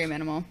sit-ups. very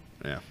minimal.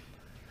 Yeah.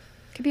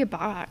 Could be a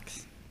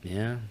box.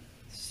 Yeah.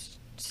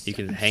 You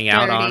can hang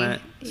out on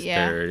it.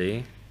 Yeah.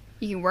 Sturdy.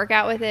 You can work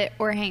out with it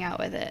or hang out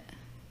with it.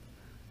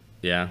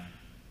 Yeah.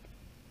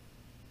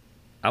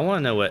 I want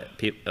to know what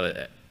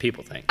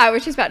people think. I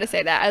was just about to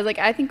say that. I was like,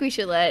 I think we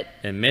should let.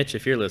 And Mitch,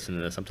 if you're listening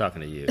to this, I'm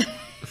talking to you.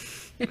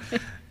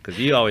 Because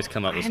you always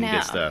come up with some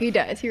good stuff. He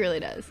does. He really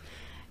does.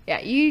 Yeah,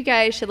 you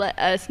guys should let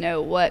us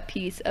know what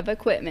piece of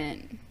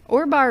equipment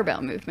or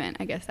barbell movement,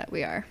 I guess that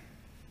we are.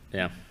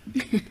 Yeah.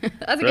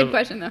 That's a good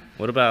question, though.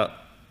 What about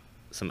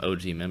some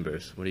OG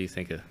members? What do you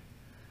think of?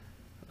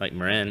 Like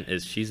Marin,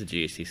 she's a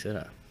GHC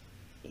sit-up.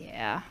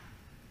 Yeah.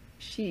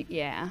 She's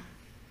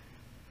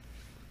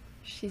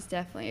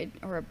definitely,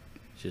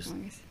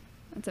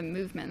 that's a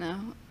movement, though.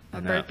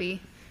 A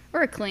burpee.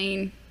 Or a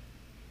clean.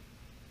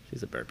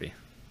 She's a burpee.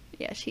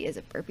 Yeah, she is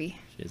a burpee.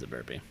 She is a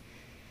burpee.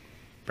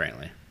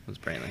 Brantley. What's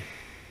Brantley?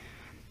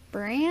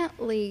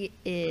 Brantley's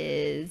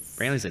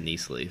a knee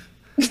sleeve.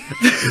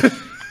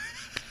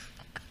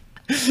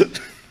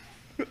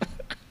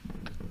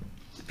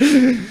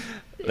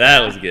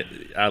 That was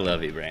good. I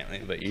love you,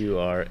 Brantley, but you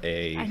are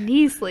a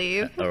knee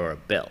sleeve. Or a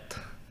belt.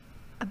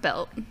 A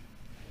belt.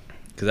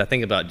 Because I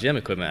think about gym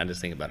equipment, I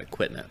just think about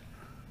equipment.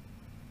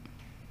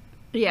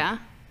 Yeah.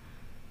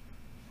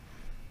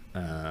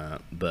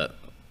 But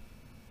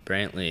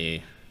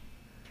Brantley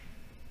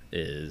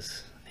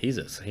he's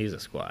a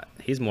squat.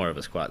 He's more of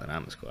a squat than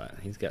I'm a squat.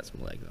 He's got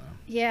some legs on him.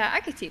 Yeah, I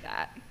could see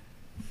that.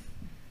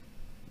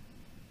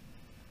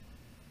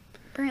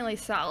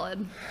 Brantley's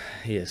solid.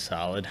 He is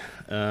solid.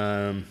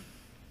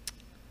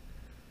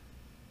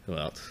 Who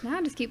else? Now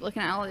I just keep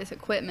looking at all this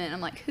equipment. I'm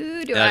like,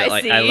 who do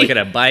I see? I look at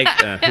a bike.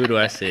 Who do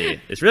I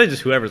see? It's really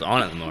just whoever's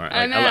on it more.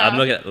 I know. I'm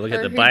looking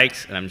at the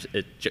bikes, and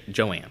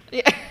Joanne.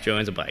 Yeah.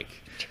 Joanne's a bike.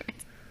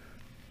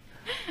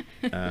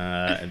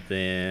 And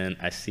then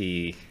I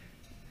see.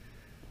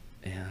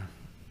 Yeah.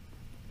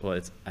 Well,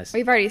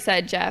 We've already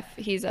said Jeff.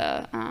 He's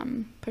a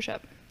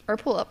push-up or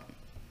pull-up.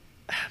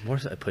 More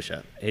so a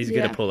push-up. He's good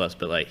at pull-ups,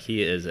 but like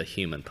he is a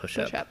human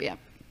push-up. Push-up, yeah.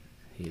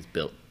 He's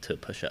built to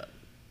push up.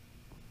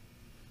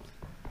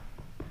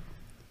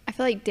 I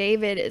feel like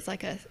David is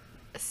like a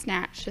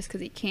snatch just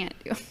because he can't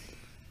do it.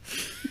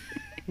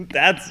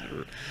 That's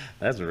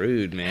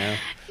rude, man.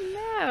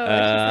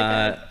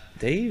 No.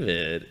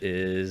 David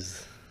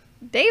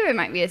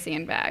might be a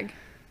sandbag.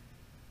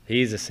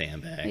 He's a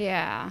sandbag.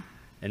 Yeah.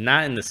 And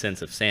not in the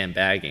sense of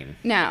sandbagging.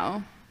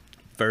 No.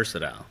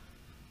 Versatile.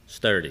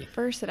 Sturdy.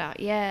 Versatile,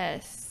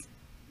 yes.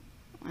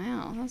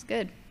 Wow, that was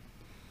good.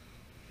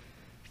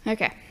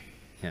 Okay.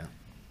 Yeah.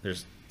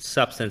 There's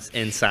substance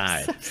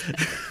inside.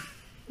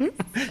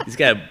 He's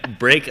got to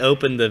break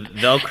open the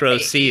Velcro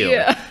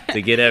seal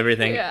to get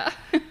everything. Yeah.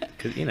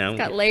 Cause, it's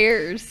got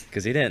layers.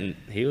 Because he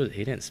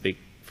didn't speak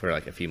for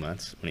like a few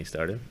months when he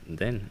started, and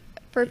then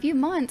for a few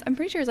months, I'm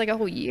pretty sure it was like a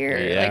whole year.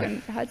 Yeah. Like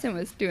when Hudson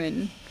was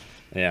doing.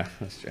 Yeah,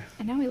 that's true.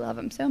 And now we love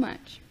him so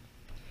much.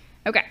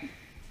 Okay.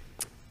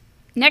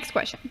 Next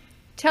question.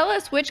 Tell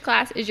us which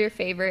class is your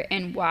favorite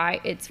and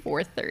why it's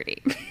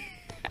 4:30.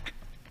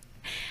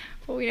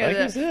 Well, we know like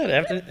that. I said,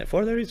 after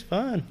 4:30 is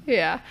fun.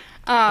 Yeah.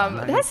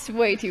 That's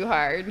way too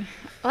hard.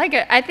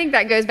 I think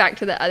that goes back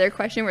to the other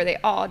question where they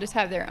all just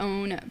have their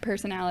own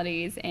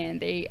personalities and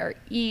they are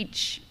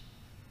each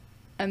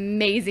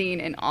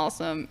amazing and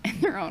awesome in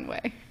their own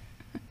way.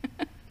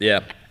 Yeah.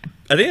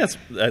 I think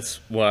that's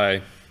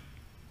why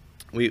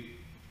me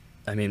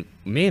and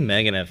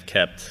Megan have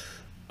kept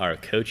our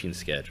coaching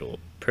schedule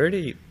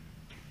pretty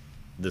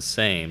the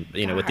same,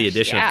 with the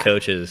addition of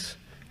coaches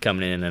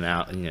coming in and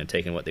out,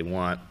 taking what they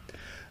want.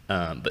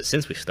 But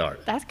since we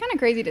started. That's kind of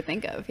crazy to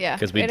think of, yeah.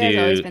 Because we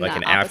do like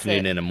an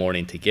afternoon and a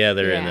morning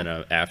together and then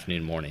an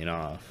afternoon, morning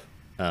off.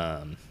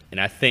 And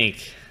I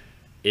think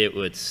it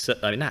would,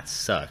 not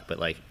suck, but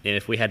and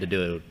if we had to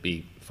do it, it would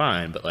be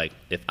fine. But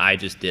if I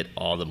just did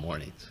all the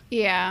mornings.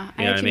 Yeah,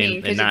 you know what I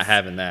mean? And not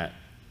having that.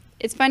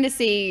 It's fun to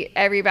see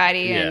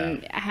everybody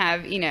and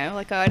have, I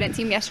didn't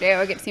see him yesterday,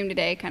 I get to see him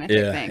today kind of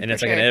thing. And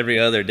it's like an every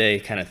other day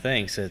kind of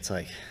thing. So it's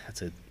like,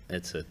 it's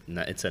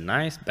a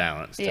nice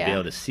balance to be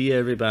able to see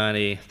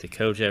everybody, to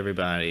coach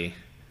everybody,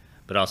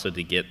 but also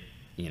to get,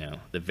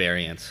 the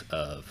variance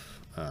of,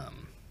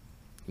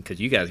 because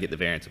you guys get the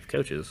variance of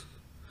coaches.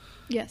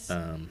 Yes.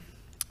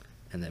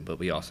 But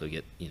we also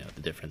get,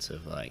 the difference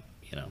of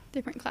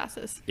different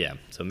classes. Yeah.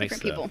 So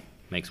it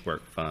makes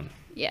work fun.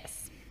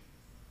 Yes.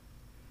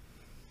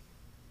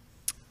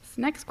 This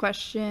next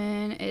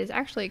question is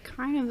actually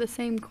kind of the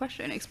same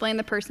question. Explain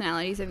the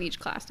personalities of each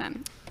class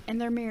time.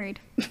 And they're married.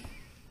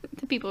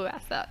 The people who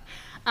asked that.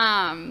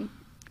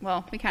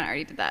 Well, we kind of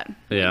already did that.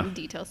 Yeah. In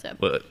detail stuff.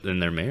 Then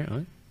they're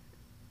married,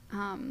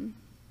 what?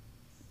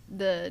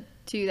 The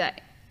two that.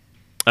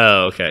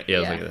 Oh, okay. Yeah, it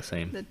was like the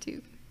same. The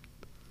two.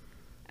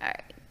 All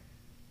right.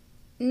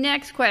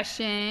 Next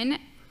question.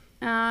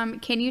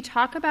 Can you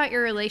talk about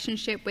your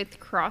relationship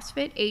with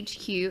CrossFit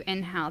HQ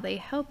and how they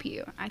help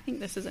you? I think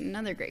this is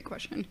another great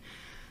question.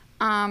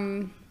 HQ,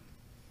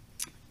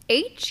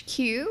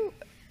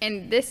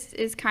 and this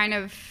is kind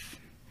of,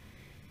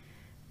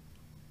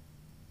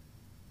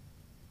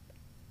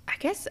 I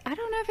guess, I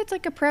don't know if it's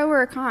like a pro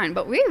or a con,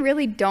 but we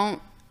really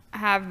don't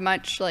have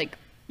much like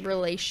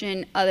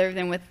relation other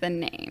than with the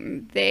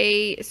name.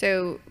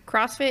 So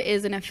CrossFit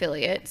is an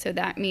affiliate, so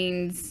that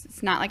means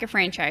it's not like a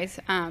franchise,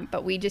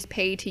 but we just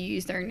pay to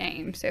use their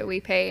name. So we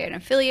pay an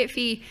affiliate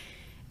fee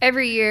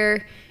every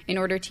year in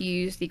order to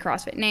use the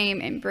CrossFit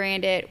name and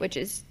brand it, which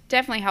is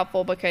definitely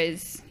helpful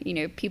because, you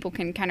know, people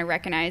can kind of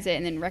recognize it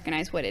and then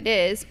recognize what it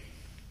is.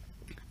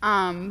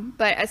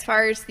 But as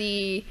far as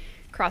the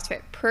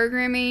CrossFit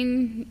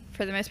programming,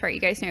 for the most part, you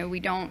guys know we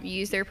don't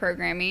use their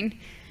programming.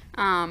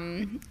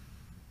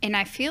 And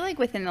I feel like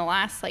within the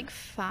last like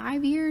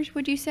 5 years,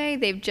 would you say,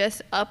 they've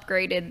just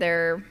upgraded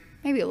their,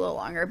 maybe a little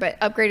longer, but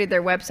upgraded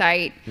their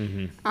website,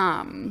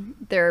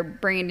 their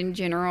brand in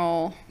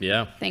general,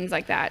 things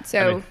like that. So,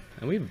 I mean,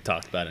 and we've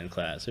talked about it in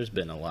class. There's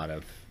been a lot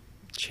of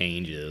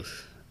changes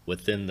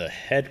within the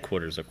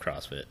headquarters of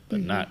CrossFit,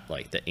 but not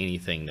like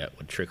anything that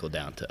would trickle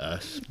down to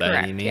us by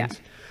any means.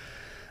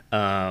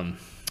 Yeah.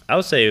 I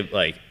would say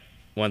like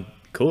one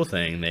cool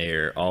thing,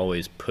 they're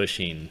always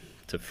pushing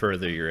to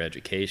further your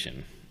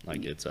education.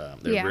 Like it's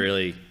they're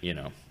really, you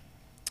know,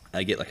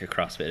 I get like a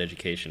CrossFit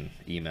education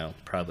email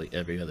probably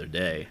every other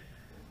day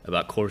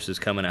about courses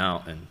coming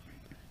out and,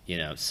 you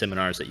know,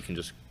 seminars that you can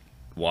just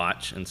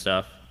watch and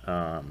stuff.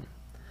 So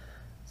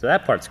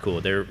that part's cool.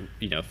 They're,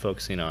 you know,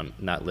 focusing on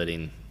not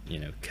letting, you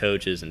know,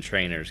 coaches and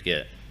trainers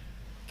get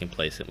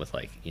complacent with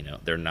like, you know,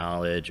 their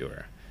knowledge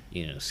or,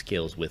 you know,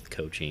 skills with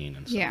coaching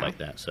and stuff like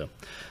that. So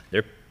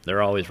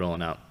they're always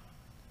rolling out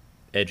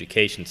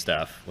education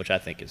stuff, which I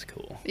think is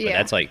cool. But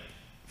that's like,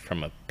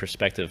 from a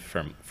perspective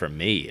from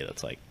me,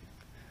 that's like,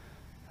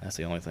 that's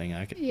the only thing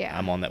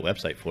I'm on that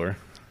website for.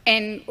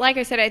 And like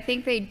I said, I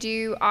think they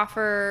do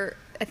offer,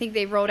 I think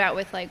they rolled out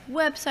with like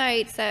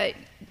websites that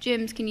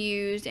gyms can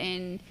use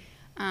and,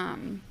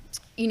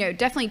 you know,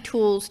 definitely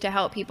tools to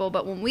help people.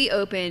 But when we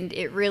opened,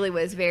 it really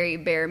was very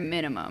bare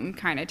minimum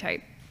kind of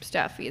type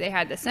stuff. They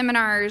had the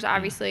seminars,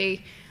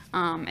 obviously,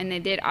 and they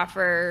did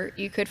offer,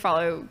 you could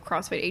follow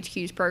CrossFit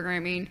HQ's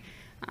programming.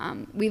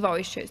 We've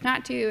always chose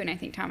not to, and I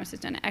think Thomas has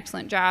done an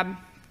excellent job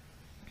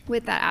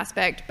with that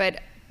aspect.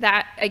 But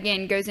that,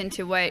 again, goes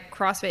into what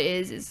CrossFit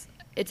is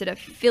it's an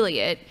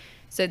affiliate,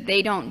 so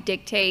they don't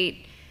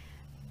dictate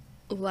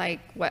like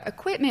what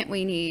equipment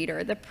we need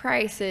or the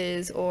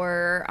prices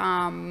or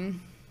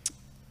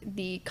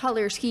the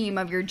color scheme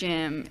of your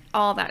gym,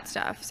 all that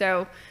stuff.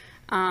 So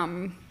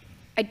I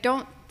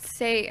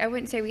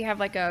wouldn't say we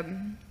have like a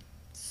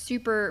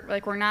super,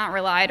 like we're not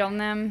relied on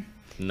them.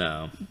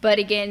 No. But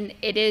again,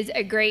 it is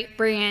a great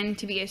brand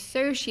to be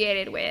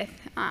associated with.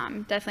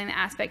 Definitely the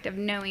aspect of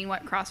knowing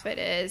what CrossFit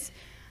is.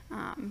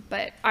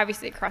 But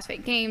obviously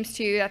CrossFit Games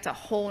too, that's a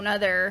whole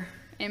nother,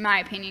 in my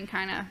opinion,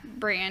 kind of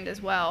brand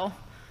as well.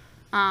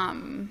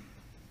 That's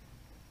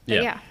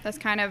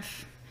kind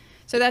of,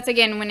 so that's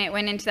again when it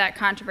went into that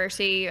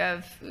controversy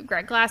of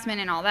Greg Glassman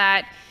and all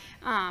that,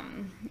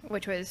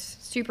 which was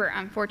super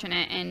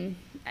unfortunate, and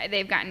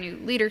they've gotten new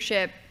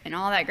leadership and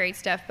all that great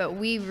stuff, but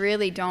we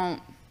really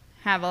don't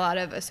have a lot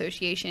of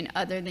association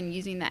other than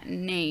using that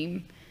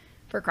name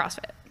for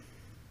CrossFit.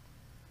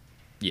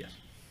 Yes.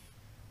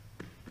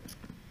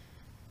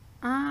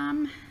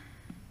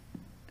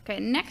 Okay,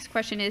 next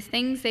question is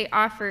things they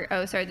offer.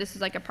 Oh, sorry, this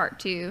is like a part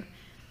 2.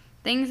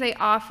 Things they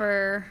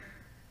offer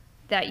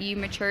that you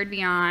matured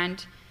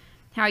beyond,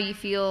 how you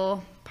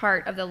feel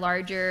part of the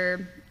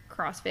larger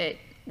CrossFit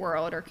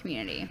world or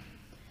community.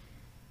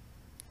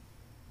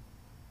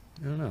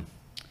 I don't know.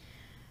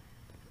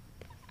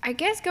 I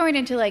guess going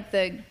into like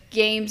the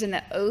games and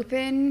the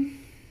open,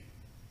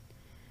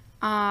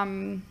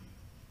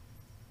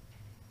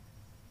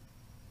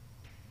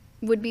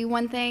 would be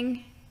one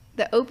thing.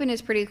 The open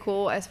is pretty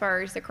cool as far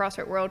as the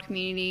CrossFit World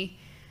community,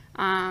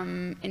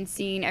 and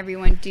seeing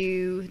everyone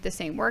do the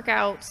same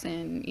workouts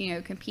and, you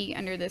know, compete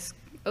under this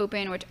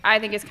open, which I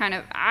think is kind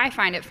of, I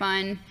find it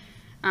fun.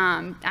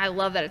 I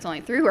love that it's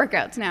only 3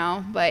 workouts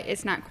now, but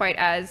it's not quite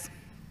as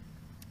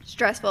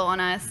stressful on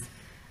us.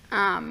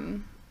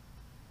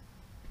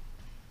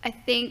 I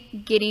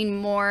think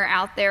getting more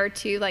out there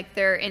to like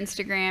their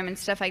Instagram and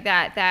stuff like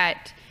that,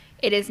 that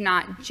it is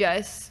not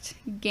just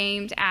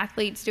games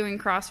athletes doing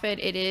CrossFit.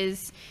 It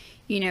is,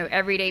 you know,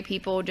 everyday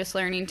people just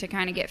learning to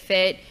kind of get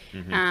fit.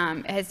 It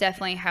has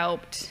definitely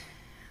helped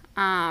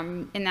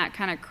in that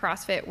kind of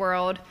CrossFit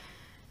world.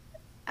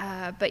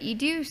 But you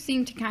do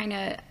seem to kind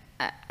of,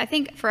 I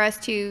think for us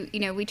too,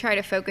 you know, we try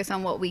to focus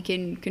on what we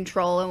can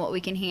control and what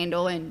we can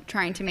handle and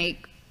trying to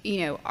make,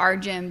 you know, our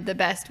gym the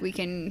best we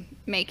can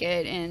make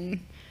it and,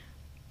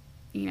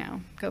 you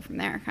know, go from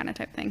there kind of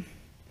type thing.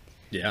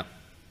 Yeah.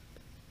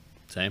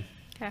 Same.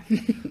 Okay.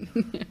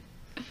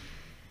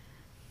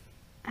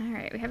 All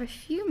right, we have a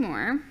few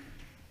more.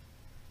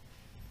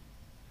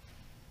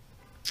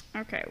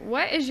 Okay,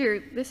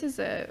 this is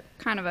a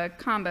kind of a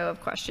combo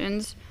of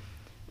questions.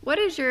 What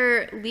is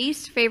your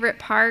least favorite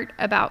part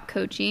about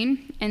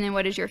coaching? And then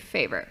what is your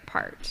favorite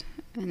part?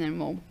 And then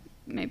we'll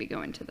maybe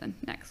go into the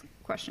next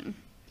question.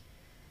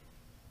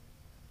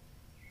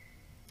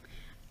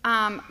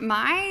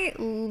 My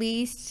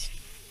least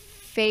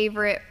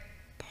favorite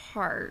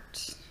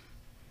part.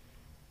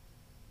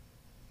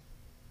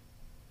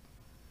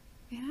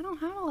 Man, I don't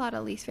have a lot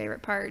of least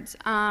favorite parts.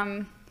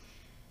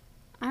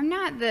 I'm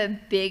not the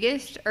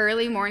biggest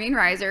early morning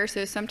riser,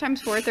 so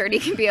sometimes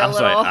 4:30 can be a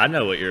little. I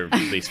know what your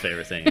least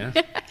favorite thing is.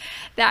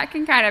 That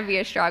can kind of be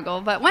a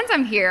struggle, but once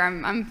I'm here,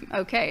 I'm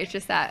okay. It's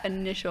just that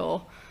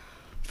initial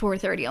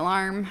 4:30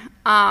 alarm.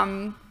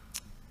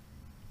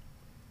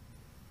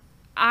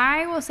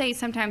 I will say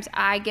sometimes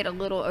I get a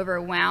little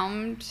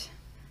overwhelmed.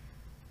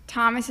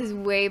 Thomas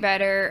and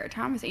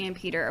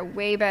Peter are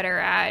way better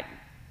at,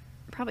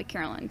 probably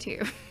Carolyn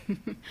too,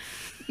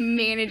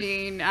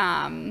 managing.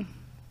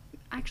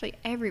 Actually,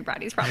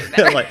 everybody's probably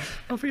better. Like,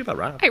 don't forget about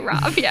Rob. Hey,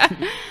 Rob, yeah.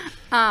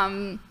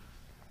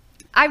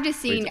 I've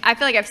just seen, I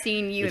feel like I've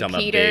seen you and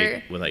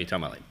Peter. Are you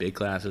talking about like big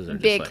classes? Or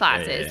big just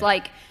classes. Yeah.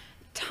 Like,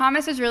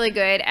 Thomas is really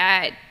good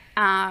at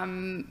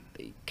kind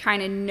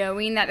of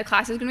knowing that the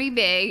class is going to be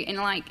big and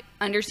like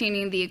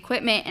understanding the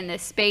equipment and the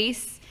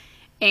space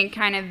and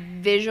kind of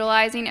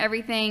visualizing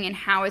everything and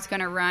how it's going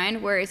to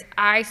run. Whereas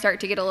I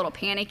start to get a little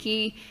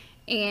panicky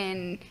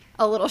and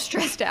a little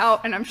stressed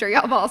out, and I'm sure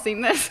y'all have all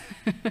seen this,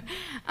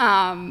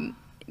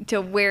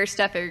 to where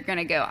stuff are going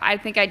to go. I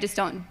think I just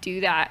don't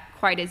do that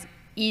quite as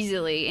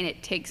easily, and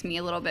it takes me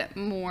a little bit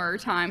more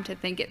time to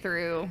think it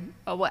through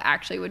of what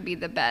actually would be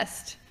the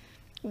best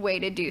way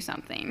to do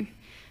something.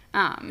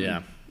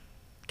 Yeah.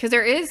 Because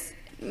there is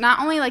not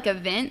only like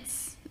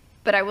events,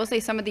 but I will say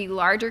some of the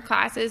larger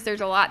classes,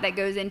 there's a lot that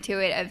goes into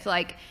it of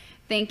like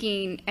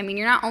thinking, I mean,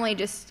 you're not only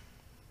just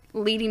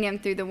leading them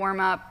through the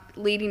warm-up,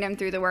 leading them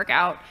through the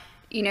workout,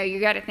 you know, you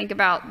got to think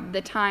about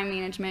the time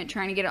management,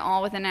 trying to get it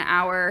all within an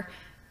hour,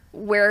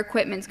 where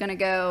equipment's going to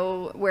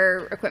go,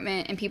 where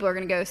equipment and people are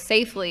going to go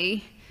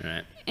safely.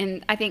 Right.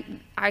 And I think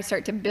I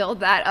start to build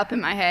that up in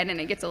my head,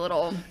 and it gets a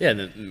little.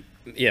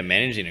 Yeah,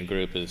 managing a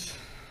group is,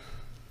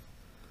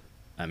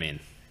 I mean,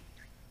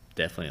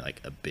 definitely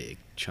like a big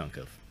chunk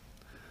of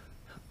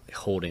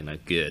holding a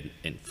good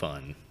and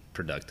fun,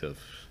 productive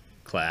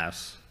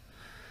class.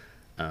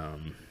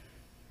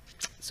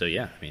 So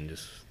yeah, I mean,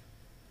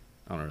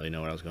 I don't really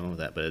know where I was going with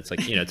that, but it's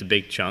like, you know, it's a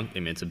big chunk. I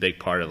mean, it's a big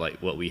part of like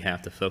what we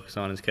have to focus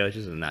on as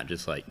coaches, and not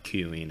just like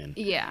cueing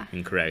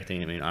and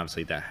correcting. I mean,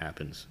 obviously that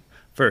happens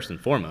first and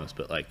foremost,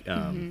 but like,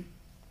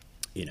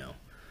 you know,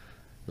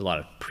 a lot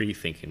of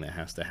pre-thinking that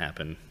has to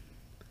happen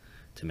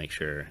to make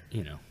sure,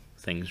 you know,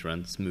 things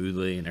run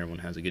smoothly and everyone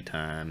has a good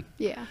time.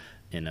 Yeah.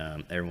 And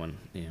everyone,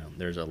 you know,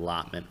 there's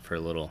allotment for a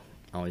little,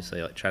 I always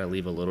say, like, try to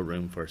leave a little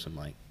room for some,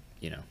 like,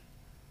 you know,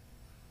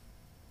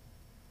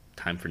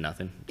 time for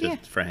nothing,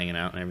 just for hanging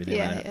out and everything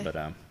like that.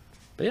 Yeah.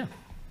 But yeah.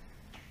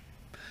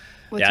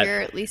 What's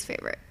your least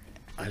favorite?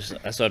 That's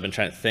what I've been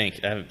trying to think.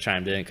 I haven't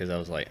chimed in because I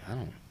was like, I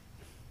don't.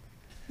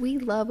 We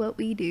love what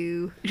we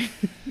do.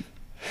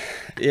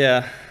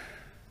 Yeah.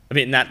 I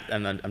mean,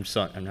 I'm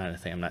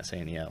not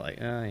saying yeah, like,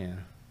 oh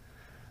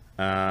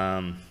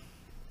yeah.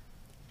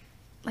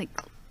 Like,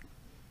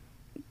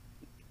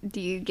 do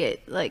you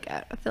get like,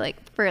 I feel like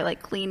for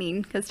like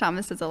cleaning, because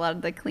Thomas does a lot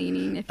of the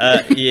cleaning.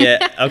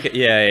 Yeah. Okay.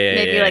 Yeah.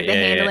 Maybe like the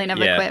handling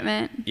of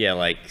equipment. Yeah.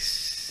 Like,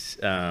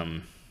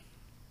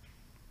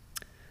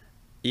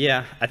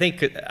 yeah, I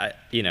think,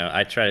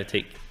 I try to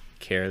take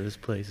care of this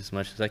place as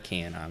much as I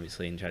can,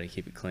 obviously, and try to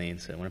keep it clean.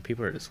 So when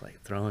people are just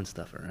like throwing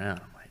stuff around,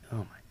 I'm like, oh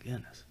my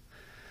goodness.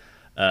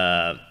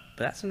 But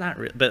that's not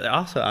real. But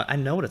also, I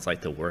know what it's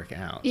like to work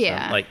out.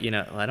 Yeah. So, like,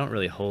 I don't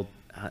really hold.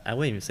 I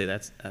wouldn't even say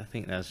that's. I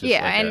think that's just.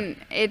 Yeah, like and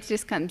it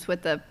just comes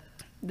with the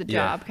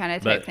job kind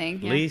of type thing.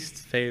 Yeah. Least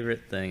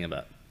favorite thing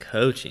about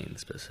coaching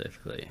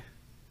specifically.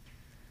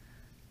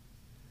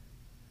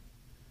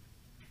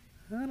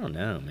 I don't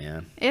know,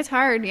 man. It's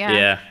hard, yeah.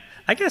 Yeah,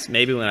 I guess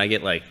maybe when I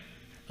get like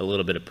a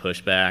little bit of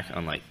pushback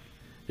on like.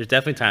 There's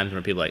definitely times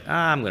when people are like,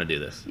 I'm going to do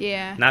this.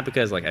 Yeah. Not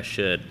because, like, I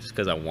should, just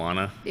because I want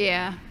to.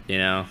 Yeah.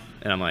 And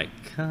I'm like,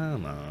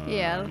 come on.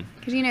 Yeah,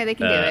 because they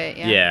can do it.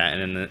 Yeah. Yeah,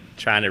 and then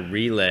trying to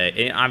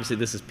relay. And obviously,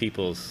 this is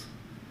people's,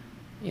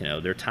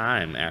 their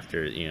time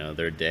after,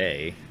 their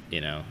day,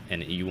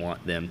 and you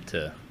want them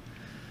to.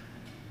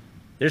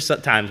 There's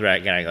some times where I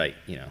gotta, like,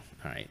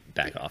 all right,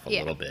 back off a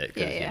little bit.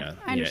 Cause, I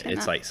understand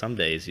it's that. like some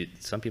days,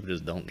 some people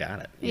just don't got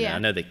it. Yeah. I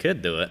know they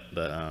could do it,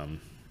 but,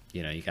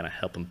 you kind of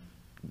help them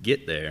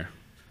get there.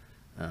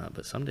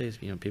 But some days,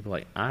 people are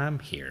like, I'm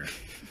here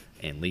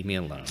and leave me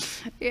alone.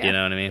 Yeah. You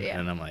know what I mean? Yeah.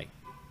 And I'm like,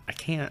 I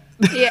can't.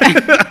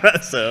 Yeah.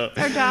 So it's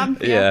our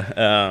job.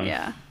 Yeah.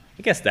 Yeah.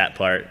 I guess that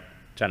part,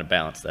 trying to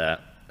balance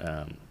that.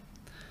 I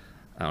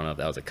don't know if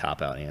that was a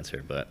cop-out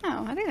answer, but.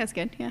 Oh, I think that's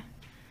good. Yeah.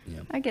 Yeah.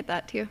 I get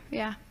that too.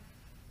 Yeah.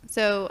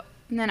 So,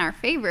 and then our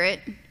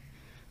favorite,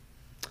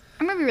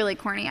 I'm going to be really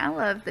corny. I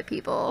love the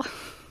people.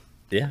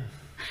 Yeah.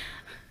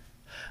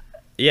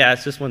 Yeah,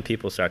 it's just when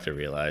people start to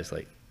realize,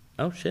 like,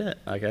 oh shit,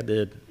 like I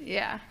did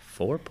Yeah.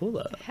 4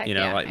 pull-ups. Heck You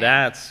know, yeah, like man.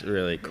 that's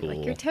really cool.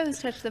 Like your toes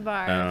touch the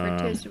bar, or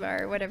toes to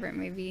bar, or whatever it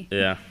may be.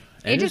 Yeah.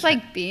 It just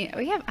like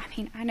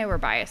I know we're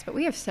biased, but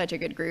we have such a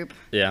good group.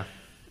 Yeah.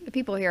 The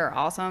people here are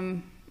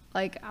awesome.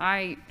 Like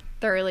I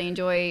thoroughly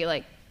enjoy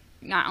like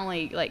not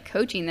only like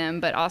coaching them,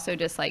 but also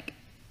just like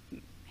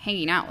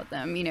hanging out with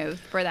them, you know,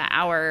 for that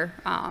hour,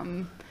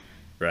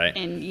 Right.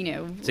 and you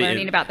know, See,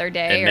 learning about their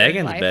day. And or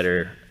Megan's life.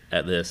 better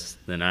at this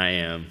than I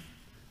am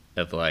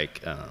of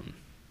like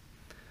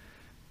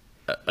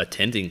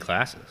attending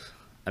classes.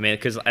 I mean,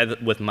 because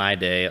with my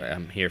day,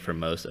 I'm here for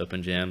most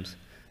open gyms,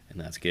 and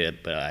that's good.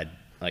 But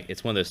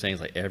it's one of those things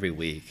like every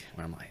week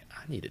where I'm like,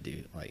 I need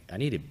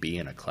to be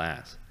in a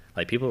class.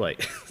 Like people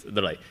like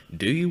they're like,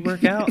 do you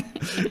work out?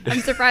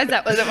 I'm surprised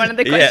that wasn't one of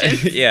the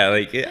questions. Yeah,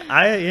 like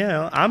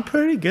I'm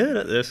pretty good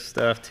at this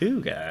stuff too,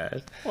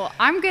 guys. Well,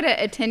 I'm good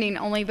at attending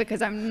only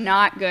because I'm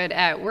not good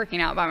at working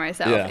out by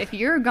myself. Yeah. If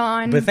you're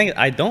gone, But the thing,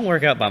 I don't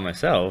work out by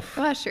myself.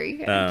 well, sure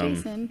you can,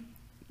 Jason.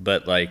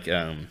 But like,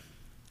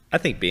 I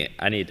think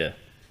I need to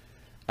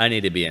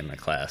be in the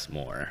class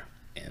more,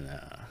 and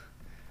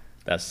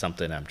that's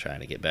something I'm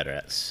trying to get better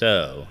at.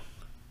 So.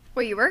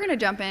 Well, you were gonna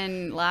jump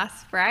in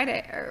last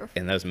Friday,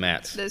 And those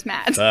mats.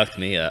 fucked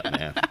me up,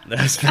 man.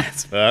 Those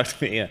mats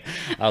fucked me up.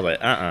 I was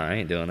like, I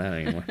ain't doing that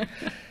anymore.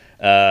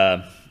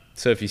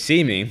 So if you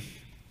see me,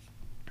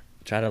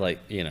 try to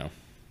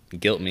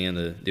guilt me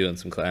into doing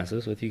some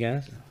classes with you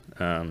guys.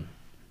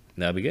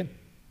 That'll be good.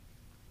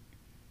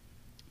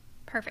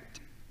 Perfect.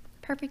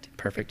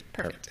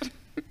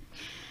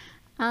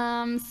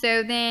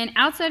 So then,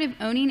 outside of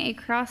owning a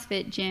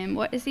CrossFit gym,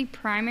 what is the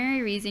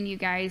primary reason you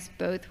guys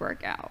both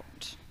work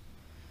out?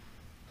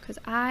 Because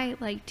I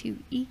like to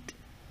eat.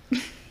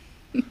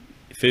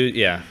 Food,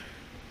 yeah.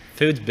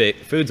 Food's big.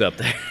 Food's up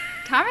there.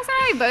 Thomas and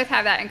I both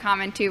have that in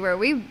common too, where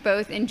we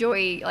both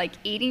enjoy like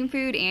eating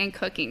food and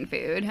cooking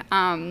food.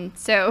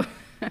 So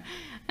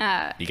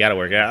You got to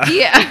work out.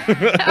 yeah.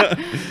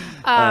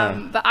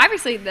 But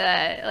obviously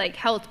the like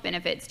health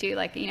benefits too.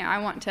 Like, you know, I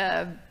want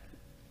to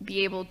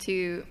be able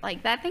to,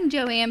 like that thing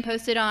Joanne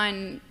posted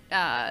on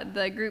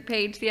the group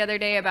page the other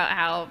day about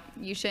how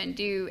you shouldn't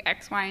do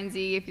X, Y, and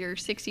Z if you're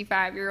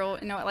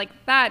 65-year-old. You know, like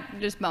that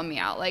just bummed me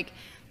out. Like,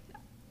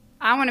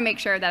 I want to make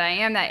sure that I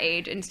am that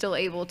age and still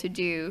able to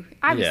do,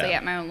 obviously Yeah.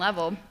 at my own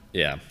level,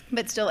 Yeah.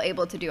 but still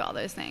able to do all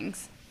those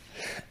things.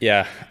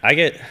 Yeah.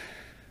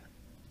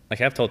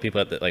 I've told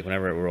people that, like,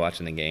 whenever we're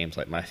watching the games,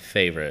 like, my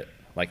favorite,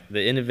 like,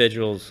 the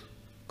individuals,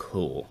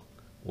 cool,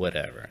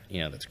 whatever.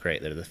 You know, that's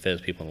great. They're the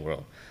fittest people in the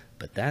world.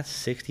 But that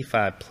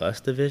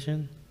 65-plus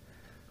division,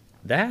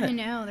 that I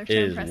know, they're so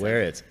is impressive.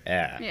 where it's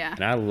at. Yeah.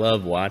 And I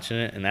love watching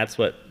it, and that's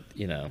what,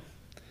 you know,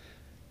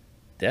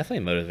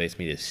 definitely motivates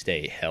me to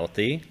stay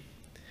healthy.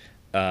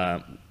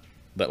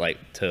 But, like,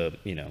 to,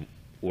 you know,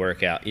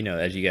 work out, you know,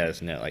 as you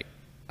guys know, like,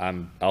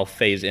 I'll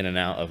phase in and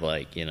out of,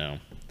 like, you know,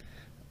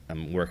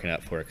 I'm working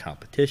up for a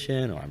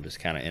competition, or I'm just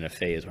kind of in a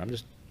phase where I'm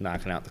just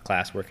knocking out the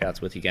class workouts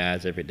with you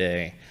guys every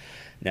day,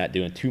 not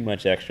doing too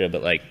much extra.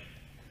 But, like,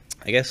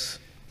 I guess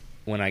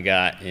when I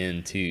got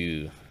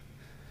into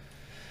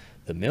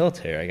the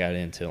military, I got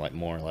into, like,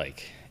 more,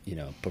 like, you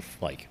know,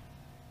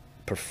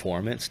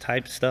 performance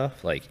type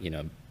stuff, like, you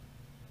know,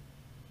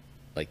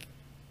 like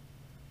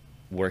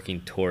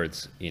working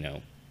towards, you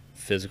know,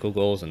 physical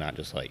goals and not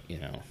just, like, you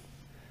know,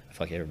 I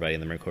feel like everybody in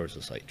the Marine Corps is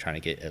just, like, trying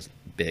to get as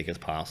big as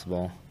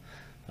possible.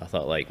 I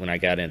thought, like, when I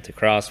got into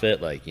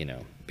CrossFit, like, you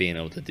know, being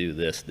able to do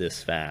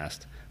this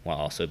fast while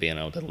also being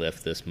able to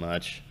lift this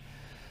much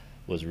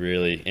was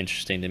really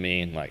interesting to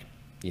me. And, like,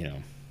 you know,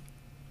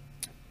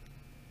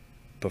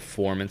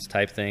 performance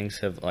type things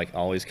have, like,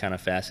 always kind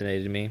of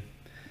fascinated me.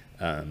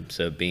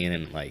 So being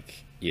in,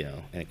 like, you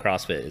know, and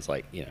CrossFit is,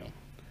 like, you know,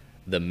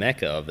 the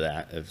mecca of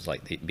that is,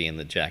 like, being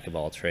the jack of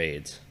all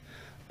trades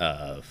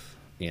of,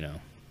 you know,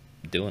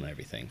 doing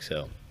everything.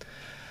 So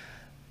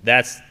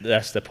that's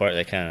the part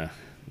that kind of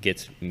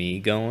gets me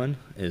going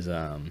is,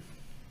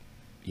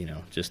 you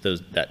know, just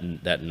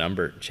that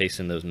number,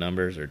 chasing those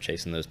numbers or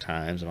chasing those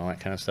times and all that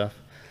kind of stuff.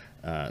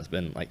 It's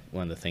been, like,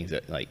 one of the things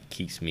that, like,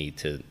 keeps me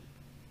to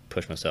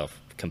push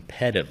myself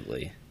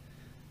competitively.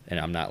 And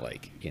I'm not,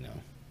 like, you know,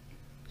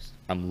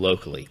 I'm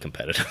locally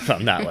competitive.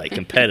 I'm not, like,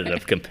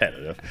 competitive.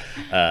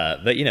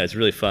 But, you know, it's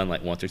really fun,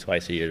 like, once or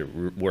twice a year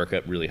to work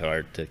up really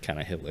hard to kind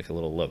of hit, like, a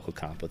little local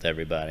comp with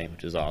everybody,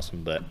 which is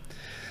awesome. But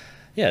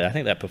yeah, I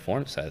think that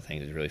performance side of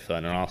things is really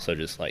fun, and also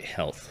just, like,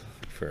 health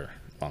for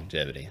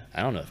longevity.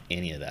 I don't know if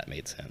any of that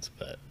made sense,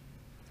 but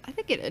I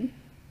think it did.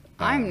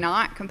 I'm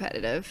not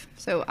competitive,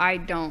 so I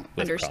don't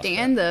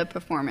understand the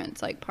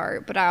performance, like,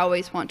 part, but I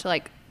always want to,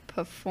 like,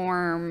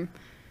 perform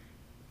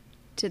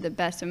to the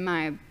best of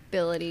my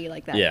ability,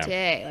 like, that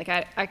day. Like,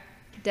 I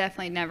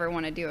definitely never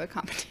want to do a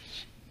competition.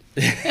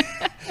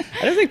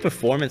 I don't think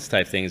performance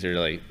type things are,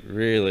 like,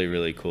 really,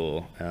 really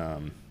cool.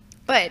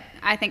 But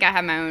I think I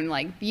have my own,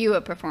 like, view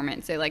of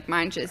performance. So, like,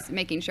 mine's just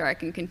making sure I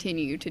can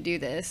continue to do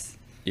this.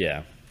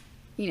 Yeah.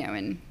 You know,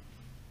 and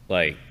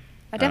like,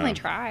 I definitely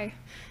try.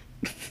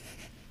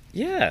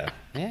 Yeah,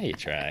 you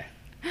try.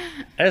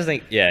 I just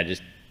think, yeah,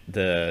 just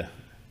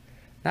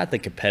not the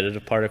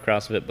competitive part of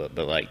CrossFit, but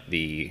like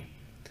the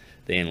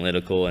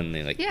analytical and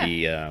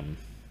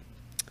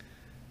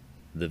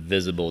the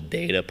visible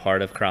data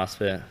part of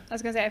CrossFit. I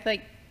was gonna say, I feel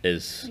like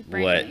is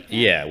like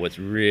what's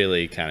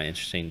really kind of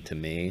interesting to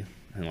me,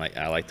 and like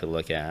I like to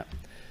look at,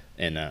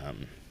 and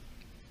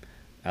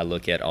I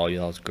look at all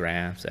y'all's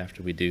graphs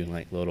after we do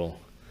like little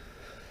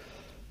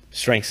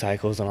strength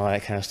cycles and all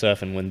that kind of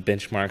stuff, and when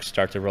benchmarks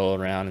start to roll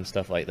around and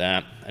stuff like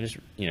that, I just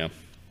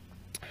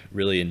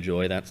really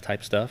enjoy that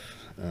type stuff,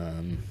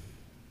 and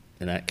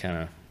that kind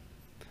of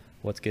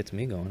what gets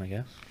me going, I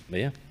guess. But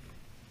yeah.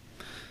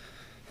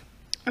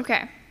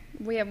 Okay,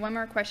 we have one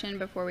more question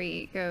before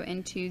we go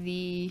into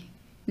the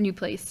new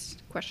place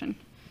question.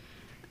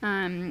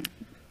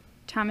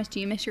 Thomas, do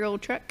you miss your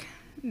old truck?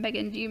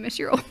 Megan, do you miss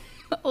your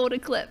old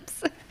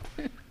Eclipse?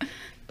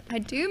 I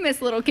do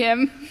miss Little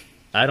Kim.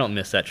 I don't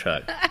miss that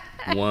truck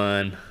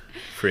one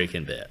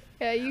freaking bit.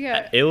 Yeah, you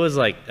got it. It was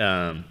like,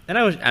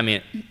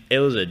 it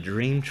was a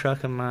dream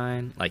truck of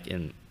mine, like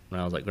when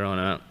I was like growing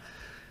up,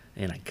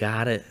 and I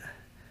got it,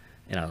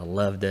 and I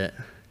loved it,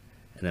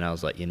 and then I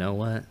was like, you know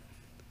what?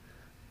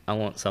 I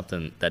want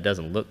something that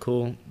doesn't look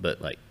cool,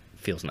 but like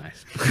feels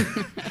nice.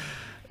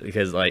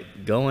 Because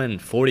like going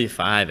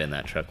 45 in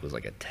that truck was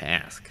like a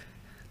task.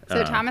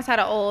 So Thomas had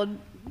an old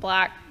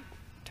black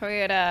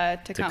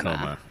Toyota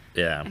Tacoma.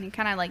 Yeah. And he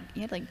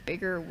had like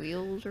bigger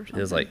wheels or something.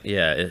 It was like,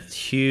 yeah, it's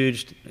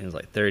huge. It was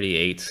like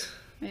 38.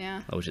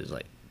 Yeah. Which is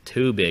like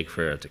too big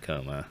for a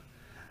Tacoma.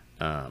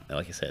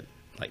 Like I said,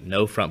 like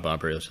no front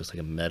bumper. It was just like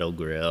a metal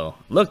grill.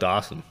 Looked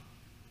awesome.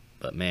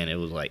 But man, it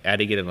was like, I had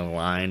to get it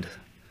aligned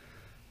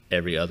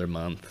every other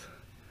month.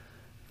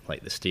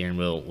 Like the steering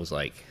wheel was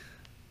like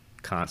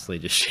constantly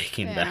just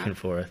shaking back and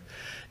forth.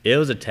 It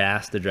was a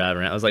task to drive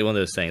around. It was like one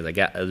of those things.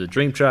 It was a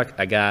dream truck.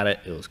 I got it.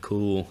 It was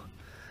cool.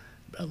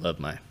 I love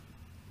my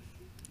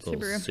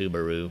little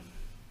Subaru.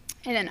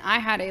 And then I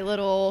had a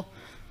little,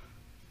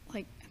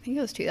 like, I think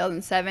it was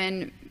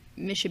 2007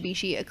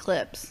 Mitsubishi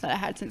Eclipse that I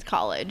had since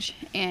college.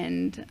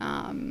 And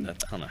I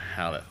don't know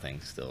how that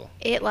thing still.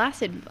 It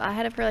lasted. I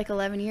had it for like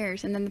 11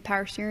 years, and then the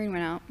power steering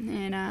went out.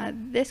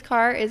 And this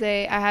car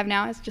I have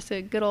now is just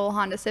a good old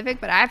Honda Civic,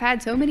 but I've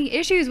had so many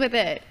issues with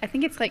it. I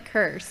think it's like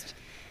cursed.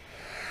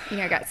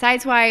 I got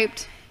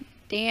sideswiped.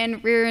 Dan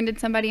rear-ended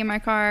somebody in my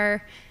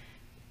car.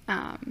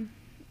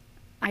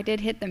 I did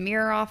hit the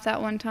mirror off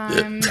that one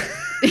time.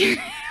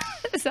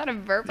 Is that a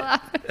burp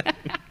laugh?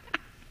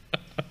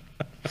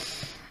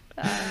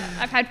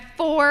 I've had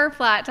 4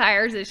 flat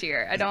tires this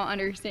year. I don't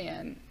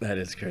understand. That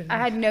is crazy. I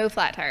had no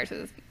flat tires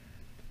with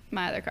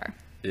my other car.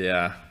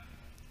 Yeah.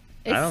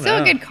 It's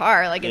still a good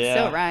car. Like, it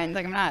still runs.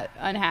 Like, I'm not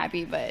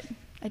unhappy, but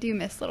I do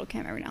miss Little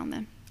Kim every now and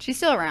then. She's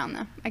still around,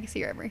 though. I can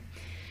see her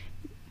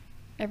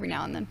every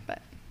now and then.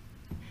 But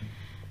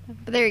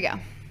there you go.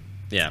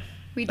 Yeah.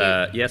 We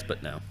do. Yes,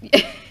 but no.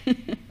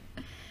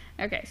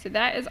 Okay, so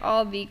that is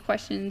all the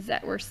questions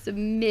that were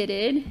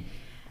submitted.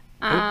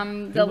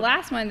 The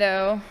last one,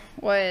 though,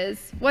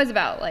 was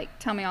about, like,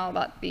 tell me all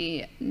about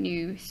the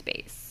new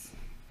space.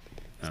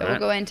 So we'll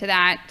go into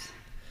that.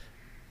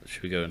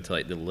 Should we go into,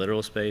 like, the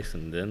literal space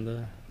and then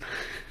the...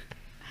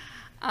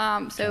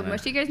 So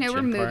most of you guys know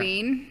we're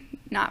moving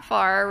not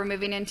far. We're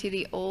moving into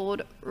the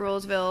old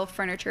Rollsville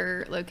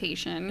furniture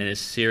location. And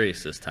it's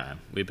serious this time.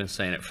 We've been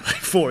saying it for like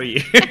 4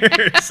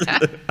 years.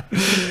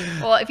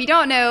 Well, if you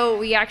don't know,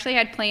 we actually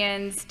had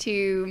plans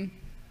to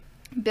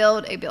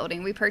build a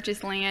building. We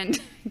purchased land,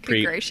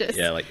 good gracious.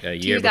 Yeah, like a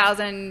year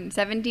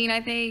 2017, I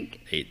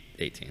think.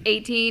 18.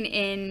 18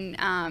 in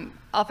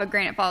off of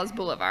Granite Falls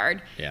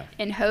Boulevard. Yeah.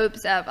 In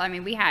hopes of,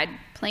 we had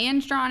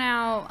plans drawn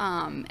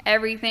out,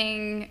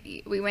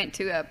 everything. We went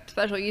to a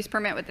special use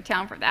permit with the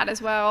town for that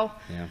as well.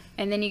 Yeah.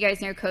 And then you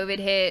guys know COVID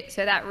hit,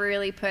 so that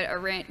really put a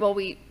wrench. Well,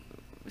 we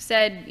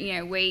said,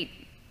 wait,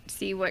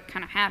 see what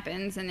kind of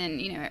happens, and then,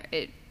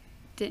 it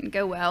didn't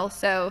go well.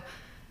 So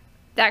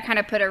that kind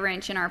of put a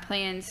wrench in our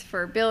plans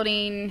for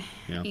building.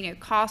 Yeah.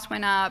 Costs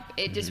went up.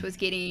 It just was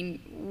getting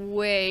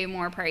way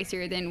more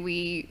pricier than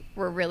we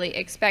were really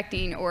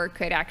expecting or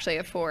could actually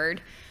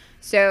afford.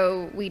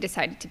 So we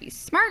decided to be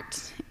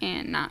smart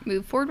and not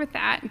move forward with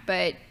that.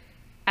 But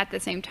at the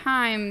same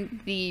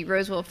time, the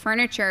Roseville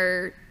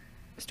Furniture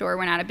store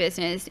went out of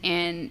business,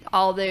 and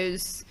all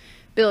those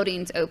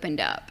buildings opened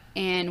up.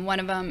 And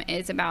one of them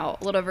is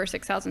about a little over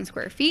 6,000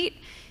 square feet.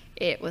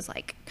 It was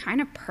like kind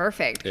of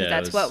perfect because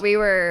that's what we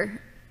were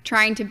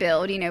trying to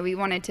build. We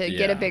wanted to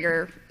get a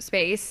bigger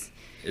space.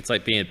 It's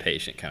like being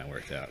patient kind of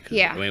worked out.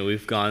 Yeah.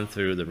 We've gone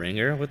through the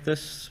ringer with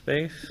this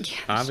space. Yeah,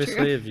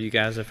 obviously, if you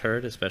guys have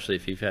heard, especially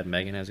if you've had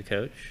Megan as a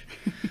coach.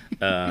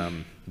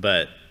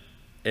 But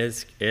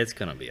it's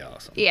going to be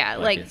awesome. Yeah.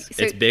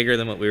 It's bigger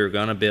than what we were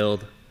going to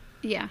build.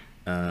 Yeah.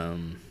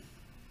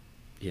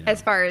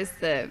 As far as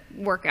the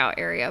workout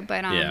area.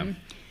 But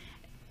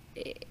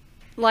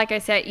like I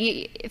said,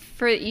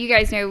 for you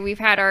guys know, we've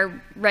had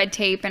our red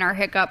tape and our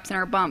hiccups and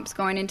our bumps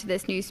going into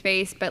this new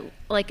space, but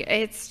like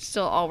it's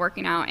still all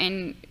working out.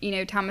 And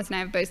Thomas and I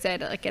have both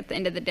said, like, at the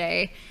end of the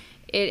day,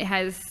 it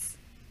has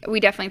we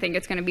definitely think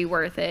it's going to be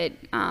worth it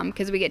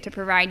because we get to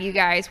provide you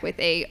guys with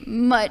a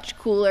much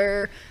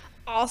cooler,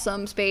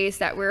 awesome space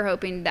that we're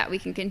hoping that we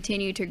can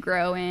continue to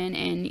grow in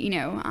and, you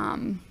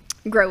know,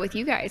 grow with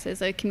you guys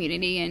as a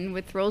community and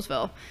with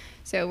Rollsville.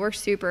 So we're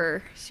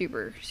super,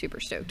 super, super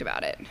stoked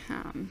about it.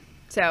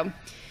 So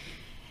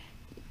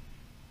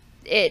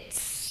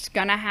it's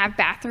gonna have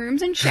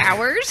bathrooms and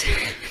showers.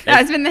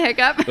 That's been the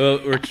hiccup. Well,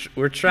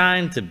 we're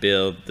trying to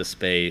build the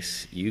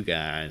space you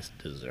guys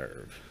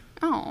deserve.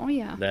 Oh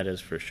yeah. That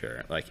is for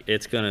sure. Like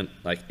it's gonna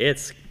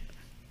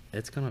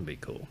be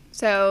cool.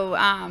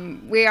 So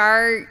we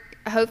are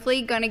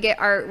hopefully gonna get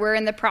we're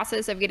in the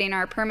process of getting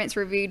our permits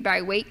reviewed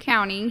by Wake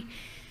County.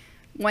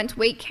 Once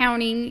Wake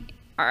County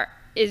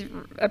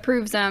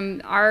approves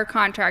them, our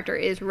contractor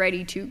is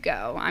ready to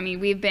go. I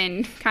mean, we've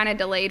been kind of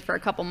delayed for a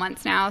couple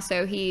months now,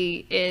 so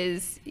he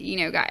is, you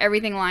know, got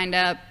everything lined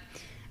up.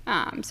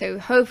 So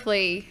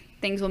hopefully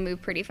things will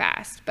move pretty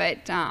fast.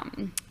 But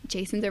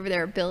Jason's over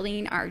there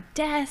building our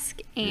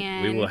desk,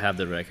 and we will have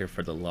the record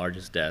for the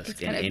largest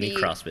desk in any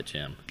CrossFit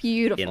gym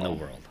beautiful in the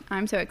world.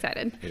 I'm so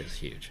excited. It is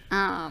huge.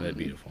 But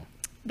beautiful.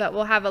 But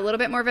we'll have a little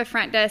bit more of a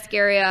front desk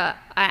area,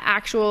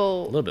 A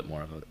little bit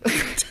more of a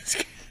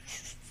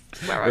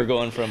We're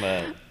going from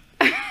a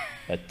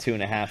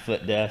 2.5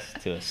 foot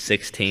desk to a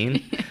 16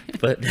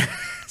 foot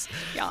desk.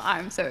 Yeah,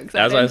 I'm so excited.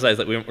 That's why I was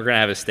like, we're going to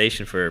have a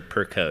station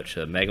per coach.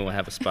 Megan will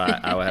have a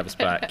spot, I will have a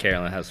spot,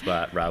 Carolyn will have a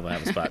spot, Rob will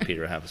have a spot,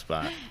 Peter will have a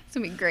spot. It's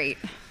going to be great.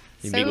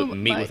 You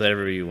meet with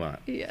whatever you want.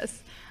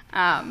 Yes.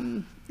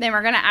 Then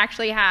we're going to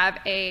actually have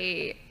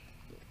a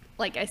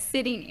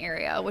sitting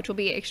area, which will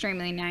be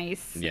extremely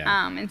nice.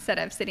 Yeah. Instead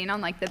of sitting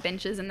on like the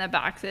benches and the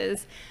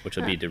boxes. Which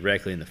will be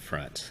directly in the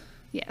front.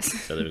 Yes.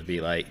 So there would be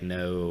like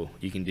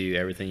you can do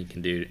everything you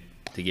can do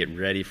to get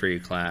ready for your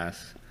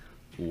class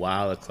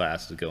while the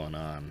class is going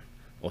on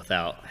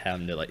without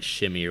having to like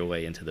shimmy your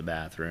way into the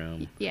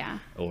bathroom. Yeah.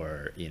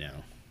 Or, you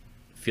know,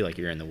 feel like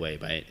you're in the way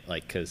by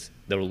because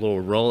the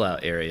little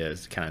rollout area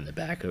is kind of in the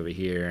back over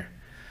here.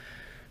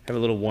 Have a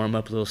little warm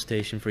up little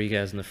station for you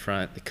guys in the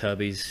front, the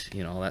cubbies,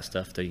 you know, all that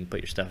stuff that you can put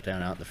your stuff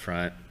down out in the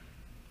front,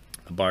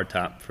 a bar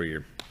top for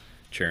your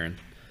churn,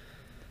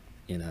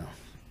 you know,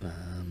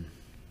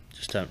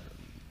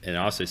 and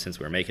also since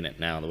we're making it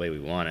now the way we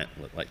want it,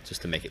 like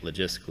just to make it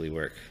logistically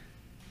work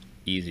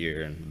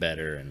easier and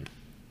better and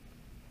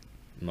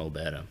mo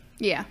better.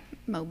 Yeah,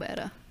 mo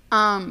better.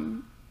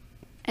 And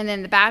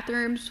then the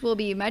bathrooms will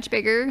be much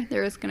bigger.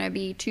 There's going to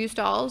be 2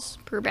 stalls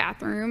per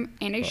bathroom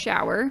and a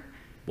shower.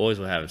 Boys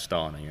will have a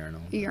stall and a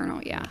urinal.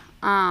 Urinal, yeah.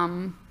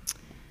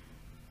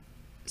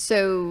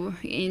 So,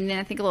 and then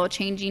I think a little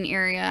changing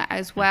area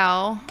as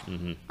well.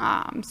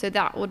 Mm-hmm. So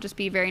that will just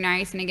be very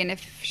nice. And again,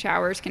 if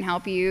showers can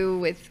help you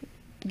with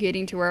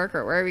getting to work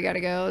or wherever you got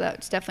to go,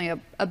 that's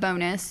definitely a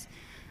bonus.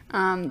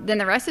 Then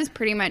the rest is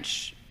pretty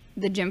much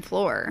the gym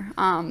floor.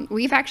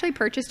 We've actually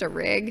purchased a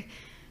rig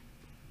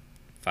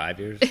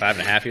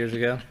 5.5 years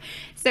ago.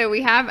 So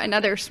we have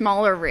another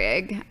smaller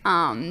rig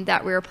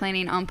that we were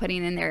planning on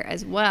putting in there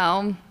as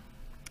well.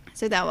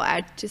 So that will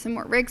add to some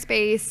more rig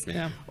space.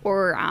 Yeah.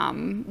 Or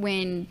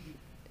when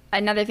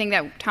another thing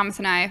that Thomas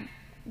and I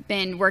have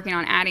been working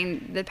on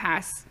adding the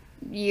past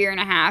year and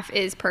a half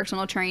is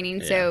personal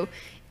training. Yeah. So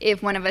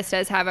if one of us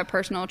does have a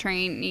personal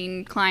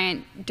training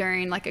client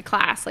during like a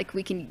class, like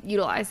we can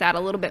utilize that a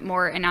little bit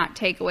more and not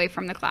take away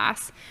from the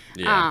class.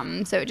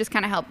 Yeah. So it just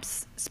kind of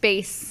helps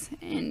space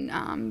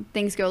and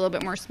things go a little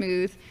bit more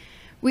smooth.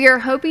 We are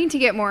hoping to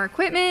get more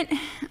equipment.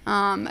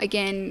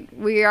 Again,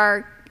 we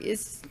have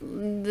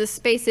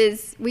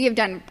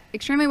done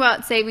extremely well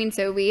at saving,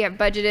 so we have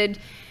budgeted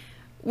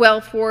well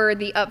for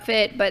the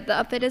upfit, but the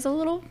upfit is a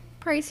little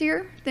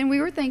pricier than we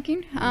were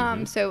thinking.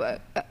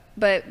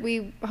 But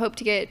we hope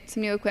to get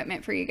some new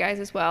equipment for you guys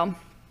as well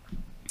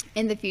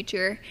in the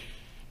future.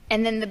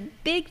 And then the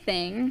big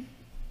thing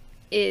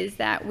is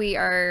that we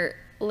are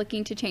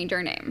looking to change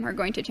our name. We're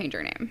going to change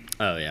our name.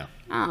 Oh, yeah.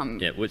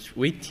 Which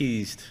we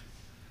teased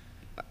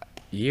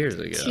years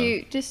ago.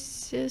 It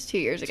was 2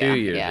 years ago. 2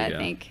 years ago. I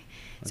think.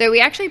 So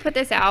we actually put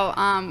this out,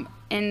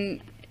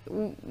 and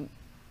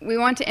we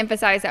want to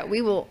emphasize that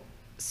we will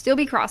still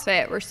be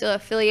CrossFit. We're still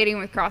affiliating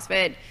with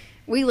CrossFit.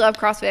 We love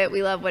CrossFit.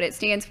 We love what it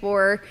stands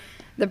for,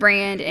 the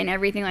brand and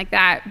everything like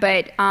that.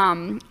 But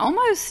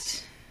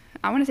almost,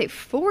 I want to say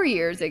 4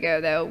 years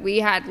ago, though, we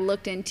had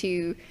looked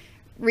into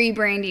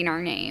rebranding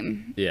our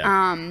name.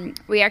 Yeah.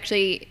 We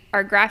actually,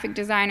 our graphic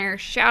designer,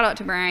 shout out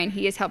to Brian,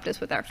 he has helped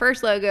us with our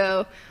first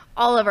logo,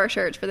 all of our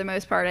shirts for the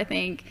most part, I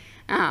think.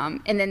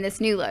 And then this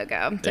new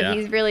logo. So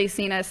he's really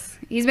seen us.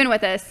 He's been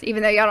with us,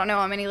 even though y'all don't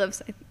know him, and he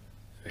lives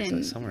in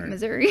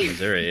Missouri.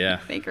 Missouri, yeah.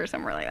 I think, or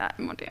somewhere like that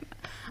in Montana.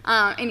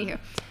 Anywho,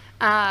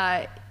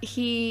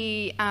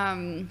 he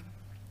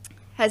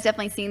has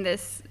definitely seen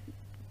this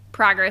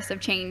progress of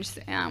change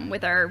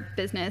with our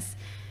business.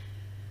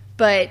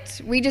 But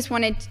we just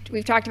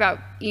we've talked about,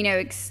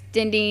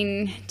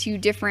 extending to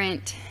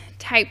different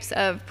types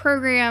of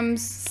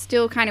programs,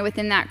 still kind of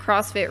within that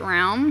CrossFit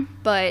realm,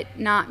 but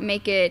not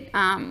make it,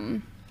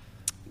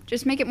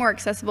 just make it more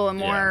accessible and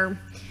more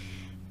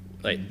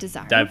like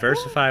desirable?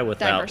 diversify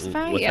without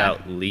Diversify,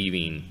 without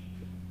leaving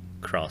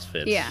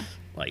CrossFit's Yeah.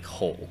 like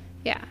whole.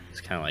 Yeah.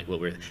 It's kind of like what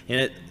we're,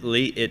 and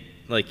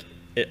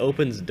it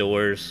opens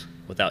doors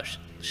without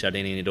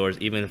shutting any doors,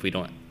 even if we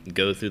don't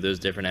go through those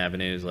different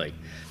avenues. Like,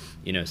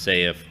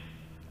 say if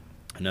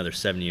another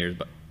 7 years,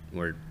 but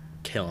we're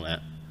killing it,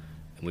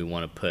 and we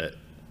want to put,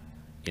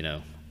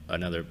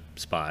 another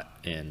spot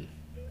in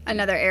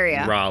Another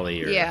area.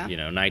 Raleigh or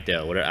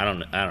Nightdale, whatever. I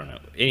don't know,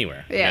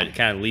 anywhere. Yeah. It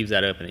kind of leaves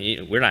that open.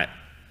 We're not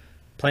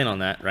planning on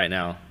that right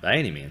now by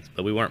any means,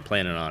 but we weren't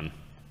planning on,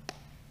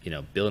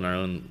 building our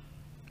own,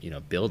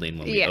 building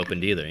when we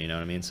opened either. You know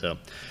what I mean? So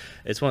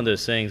it's one of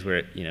those things where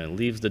it,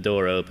 leaves the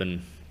door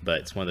open,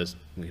 but it's one of those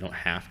we don't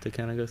have to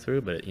kind of go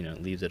through, but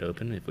it leaves it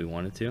open if we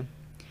wanted to.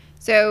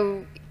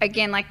 So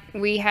again, like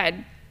we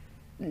had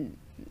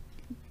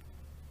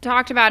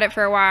talked about it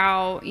for a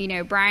while,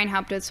 Brian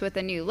helped us with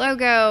a new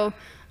logo,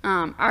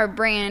 our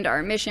brand,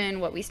 our mission,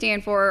 what we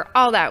stand for,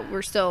 all that.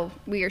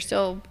 We are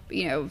still,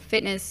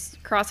 fitness,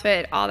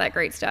 CrossFit, all that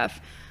great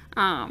stuff.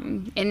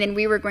 And then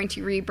we were going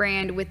to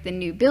rebrand with the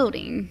new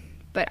building,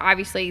 but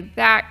obviously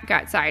that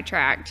got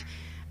sidetracked.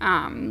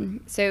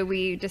 So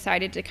we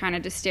decided to kind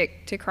of just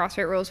stick to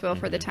CrossFit Roseville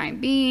for the time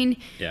being.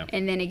 Yeah.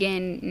 And then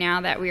again, now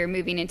that we are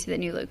moving into the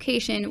new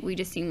location, we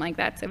just seem like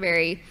that's a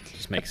very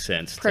just makes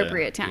sense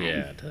appropriate time.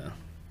 Yeah, to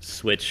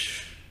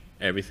switch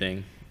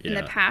everything. In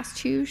the past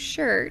 2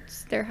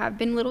 shirts, there have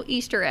been little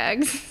Easter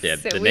eggs. Yeah,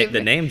 So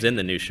the name's in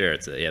the new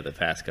shirts. Yeah, the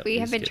past couple. We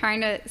have been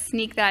trying to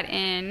sneak that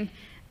in.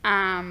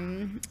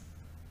 And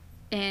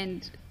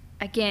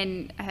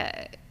again,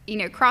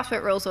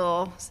 CrossFit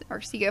Roseville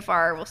or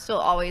CFR will still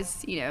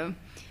always,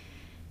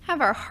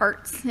 have our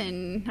hearts,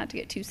 and not to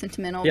get too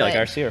sentimental. Yeah, but like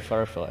our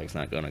CFR flag's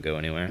not going to go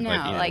anywhere. No,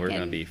 we're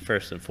going to be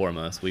first and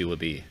foremost. We will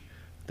be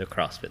the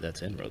CrossFit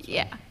that's in Roseville.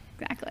 Yeah,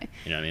 exactly.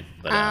 You know what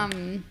I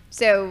mean? But,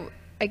 so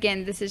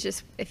again, this is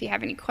just, if you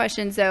have any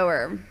questions though,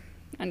 or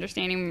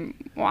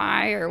understanding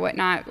why or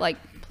whatnot, like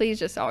please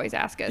just always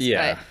ask us.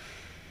 Yeah.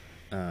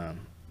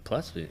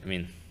 Plus, I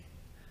mean,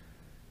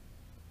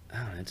 I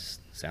don't know, it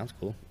just sounds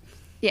cool.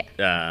 Yeah.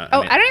 I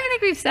don't even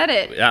think we've said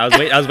it.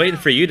 I was waiting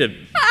for you to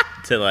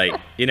like,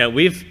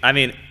 we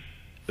haven't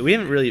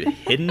really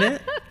hidden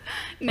it.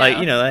 No. Like,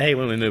 hey,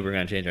 when we move, we're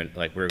going to change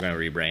we're going to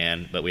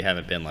rebrand, but we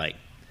haven't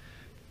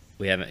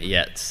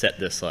yet set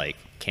this like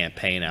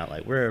campaign out,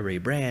 like we're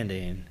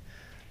rebranding.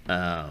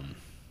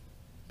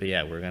 But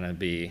yeah, we're going to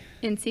be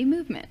NC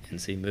Movement.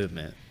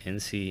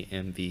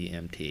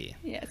 NCMVMT.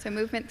 Yeah, so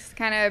movement's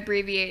kind of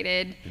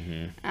abbreviated.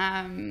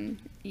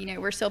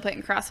 Mm-hmm. We're still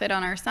putting CrossFit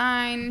on our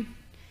sign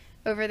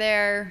over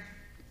there,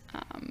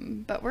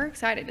 but we're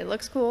excited. It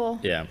looks cool.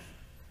 Yeah,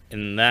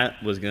 and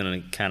that was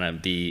going to kind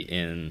of be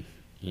in,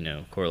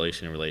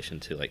 correlation in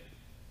relation to like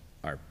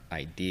our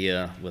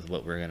idea with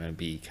what we're going to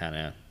be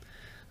kind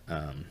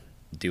of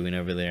doing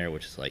over there,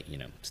 which is like,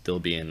 still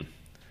being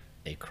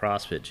a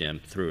CrossFit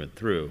gym through and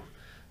through,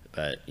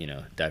 but,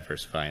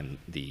 diversifying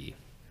the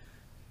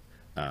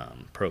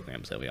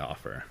programs that we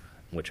offer,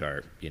 which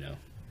are,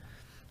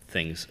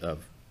 things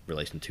of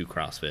relation to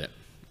CrossFit.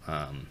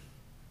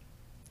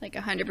 Like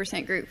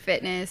 100% group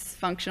fitness,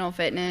 functional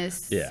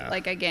fitness. Yeah.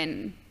 Like,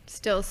 again,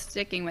 still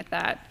sticking with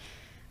that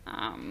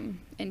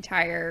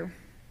entire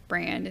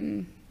brand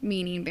and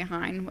meaning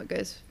behind what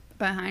goes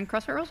behind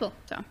CrossFit Roseville.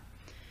 So,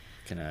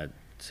 can I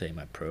say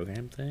my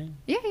program thing?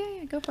 Yeah,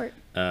 go for it.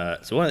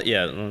 So one of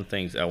the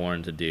things I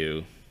wanted to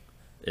do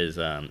is,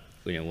 when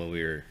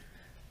we were,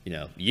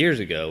 years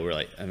ago, we were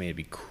like, I mean, it'd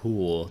be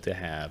cool to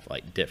have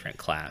like different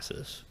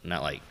classes,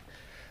 not like,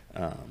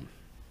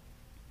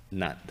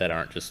 not that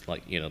aren't just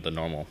like, the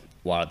normal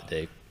WOD of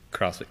the day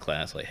CrossFit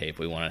class. Like, hey, if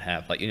we want to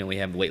have like, we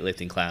have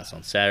weightlifting class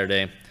on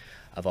Saturday.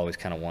 I've always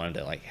kind of wanted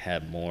to like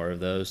have more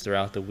of those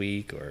throughout the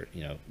week, or,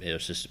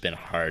 it's just been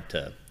hard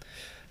to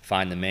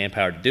find the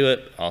manpower to do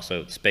it.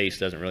 Also, space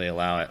doesn't really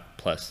allow it.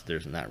 Plus,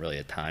 there's not really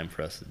a time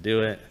for us to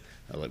do it.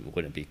 Like,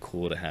 wouldn't it be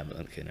cool to have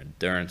like an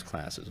endurance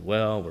class as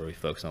well, where we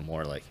focus on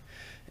more like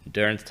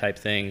endurance type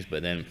things?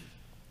 But then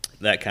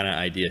that kind of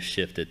idea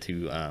shifted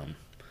to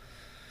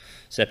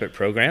separate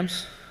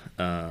programs.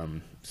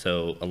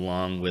 So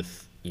along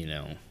with,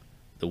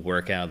 the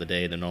workout of the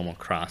day, the normal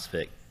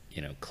CrossFit,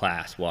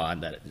 class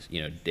WOD, that is,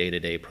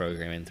 day-to-day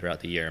programming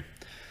throughout the year,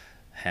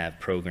 have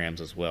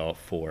programs as well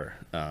for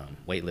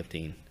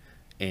weightlifting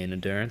and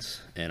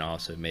endurance, and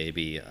also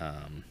maybe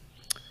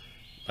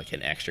like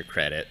an extra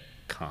credit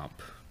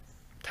comp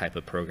type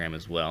of program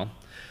as well,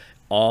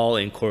 all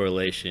in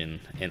correlation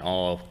and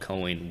all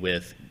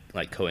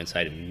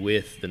coinciding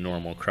with the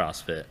normal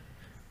CrossFit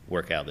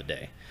workout of the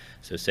day.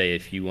 So say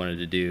if you wanted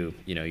to do,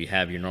 you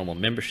have your normal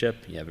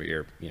membership, you have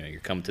your, you're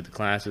coming to the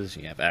classes,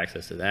 you have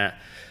access to that.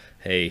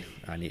 Hey,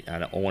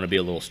 I want to be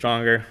a little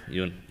stronger.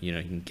 You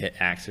can get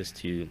access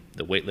to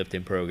the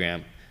weightlifting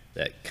program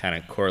that kind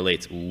of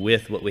correlates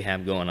with what we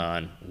have going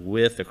on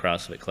with the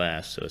CrossFit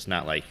class. So it's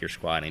not like you're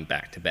squatting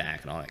back to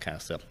back and all that kind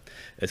of stuff.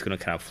 It's going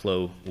to kind of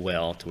flow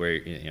well to where,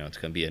 it's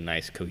going to be a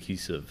nice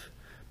cohesive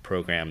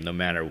program no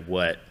matter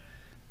what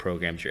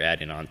programs you're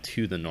adding on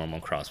to the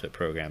normal CrossFit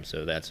program.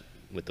 So that's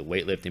with the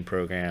weightlifting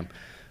program.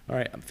 All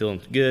right, I'm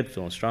feeling good,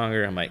 feeling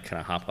stronger. I might kind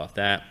of hop off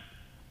that,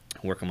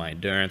 work on my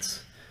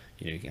endurance.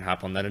 You can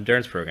hop on that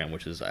endurance program,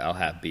 which is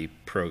I'll be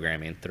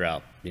programming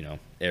throughout,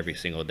 every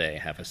single day,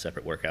 have a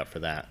separate workout for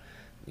that,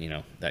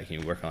 that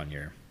can work on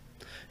your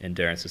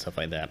endurance and stuff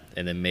like that.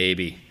 And then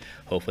maybe,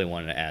 hopefully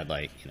wanting to add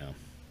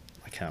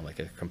kind of like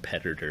a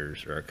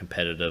competitors or a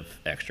competitive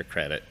extra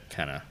credit,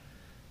 kind of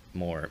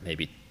more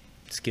maybe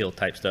skill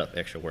type stuff,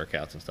 extra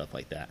workouts and stuff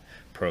like that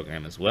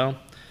program as well.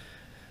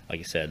 Like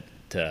you said,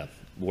 to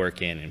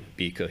work in and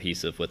be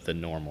cohesive with the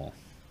normal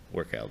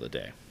workout of the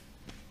day.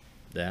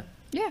 Yeah.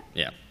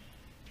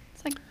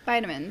 It's like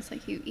vitamins,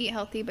 like you eat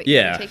healthy, but you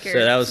take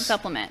your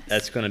supplements.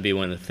 That's going to be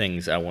one of the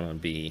things I want to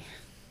be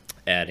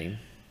adding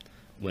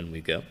when we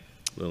go.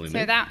 And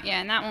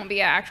that won't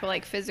be an actual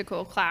like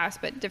physical class,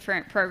 but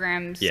different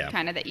programs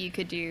kind of that you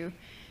could do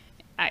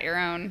at your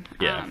own.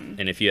 Yeah,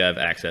 and if you have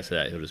access to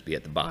that, it'll just be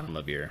at the bottom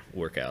of your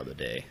workout of the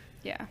day.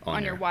 Yeah,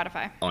 on your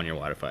Wodify. On your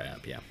Wodify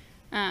app, yeah.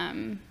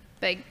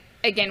 But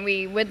again,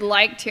 we would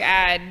like to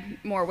add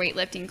more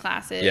weightlifting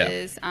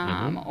classes,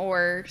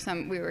 or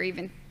we were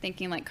even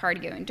thinking like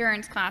cardio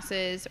endurance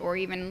classes, or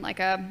even like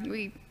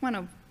we want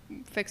to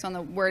fix on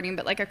the wording,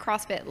 but like a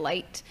CrossFit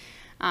Light,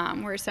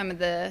 where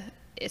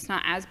it's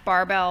not as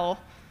barbell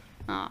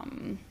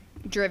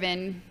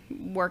driven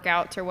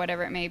workouts or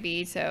whatever it may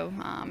be. So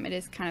it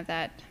is kind of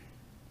that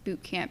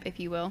boot camp, if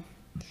you will.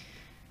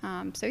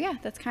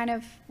 That's kind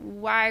of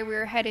why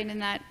we're headed in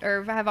that,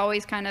 or have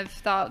always kind of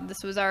thought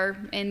this was our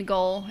end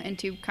goal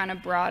into kind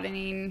of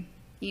broadening,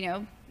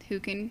 who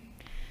can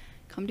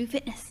come do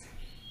fitness.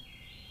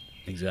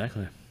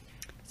 Exactly.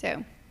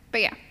 So, but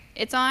yeah,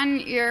 it's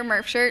on your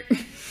Murph shirt.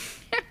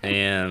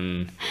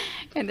 And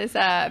this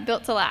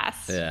Built to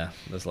Last. Yeah,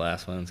 this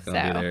last one's going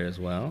to be there as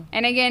well.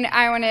 And again,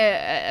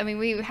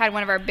 we had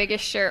one of our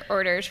biggest shirt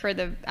orders for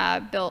the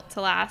Built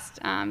to Last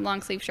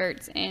long sleeve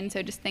shirts. And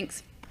so just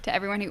thanks to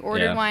everyone who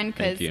ordered one,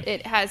 because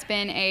it has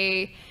been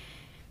a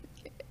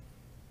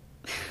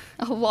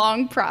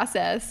long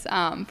process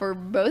for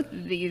both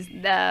of these.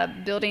 The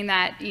building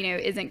that,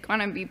 isn't going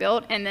to be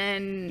built, and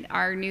then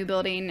our new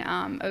building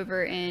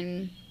over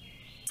in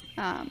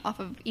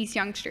off of East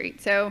Young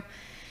Street. So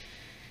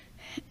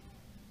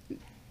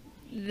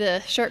the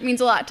shirt means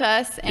a lot to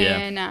us,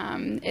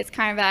 and it's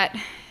kind of that,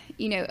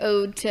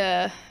 ode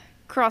to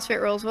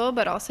CrossFit Roseville,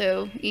 but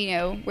also,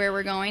 where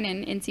we're going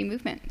and NC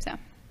movement. So,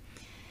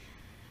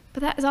 but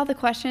that is all the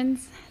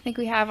questions I think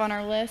we have on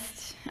our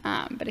list.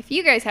 But if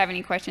you guys have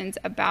any questions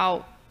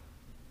about,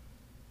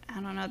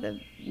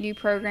 the new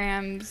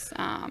programs,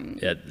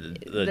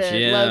 the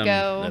gym,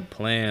 logo, the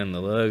plan,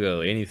 the logo,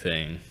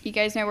 anything. You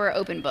guys know we're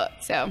open book,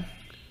 so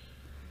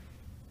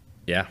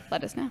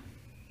let us know.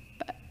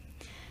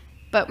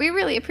 But we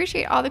really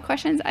appreciate all the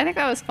questions. I think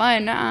that was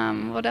fun.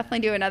 We'll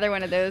definitely do another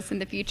one of those in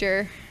the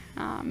future,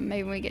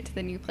 maybe when we get to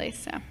the new place.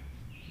 So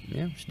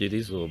yeah, we should do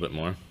these a little bit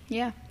more.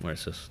 Yeah. Where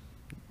it's just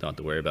don't have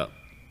to worry about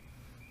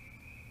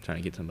trying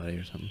to get somebody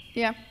or something.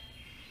 Yeah.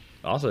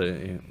 Also,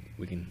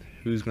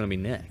 who's going to be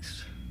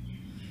next?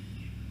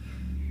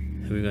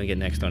 Who are we going to get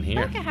next on here?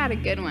 I think I had a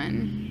good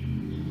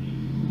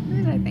one. Who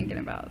was I thinking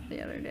about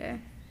the other day?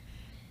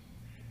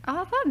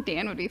 Oh, I thought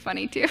Dan would be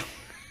funny too.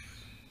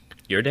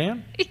 Your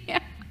Dan? Yeah.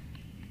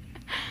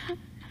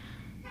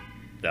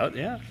 That'd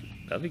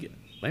be good.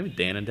 Maybe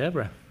Dan and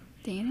Deborah.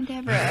 Dan and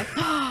Deborah.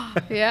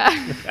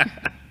 Yeah.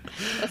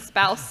 The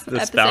spouse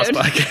episode. Spouse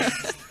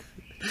podcast.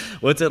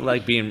 What's it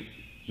like being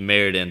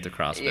married into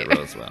CrossFit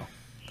Roseville?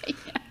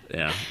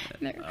 Yeah.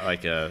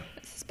 Like a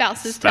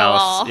spouse tell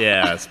all.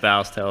 Yeah,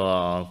 spouse tell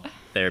all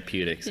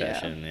therapeutic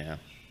session. Yeah.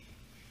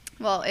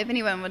 Well, if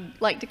anyone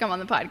would like to come on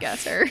the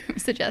podcast or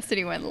suggest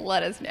anyone,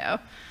 let us know.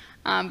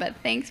 But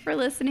thanks for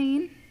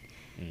listening.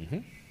 Mm-hmm.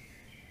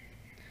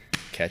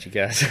 Catch you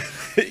guys.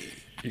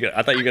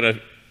 I thought you were going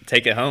to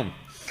take it home.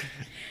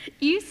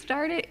 You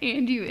start it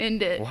and you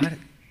end it. What?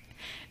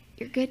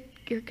 You're good.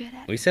 You're good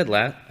at it. We said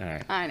last. All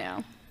right. I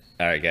know.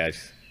 All right,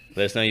 guys.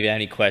 Let us know if you have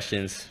any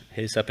questions.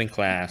 Hit us up in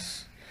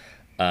class.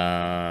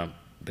 But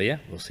yeah,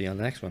 we'll see you on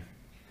the next one.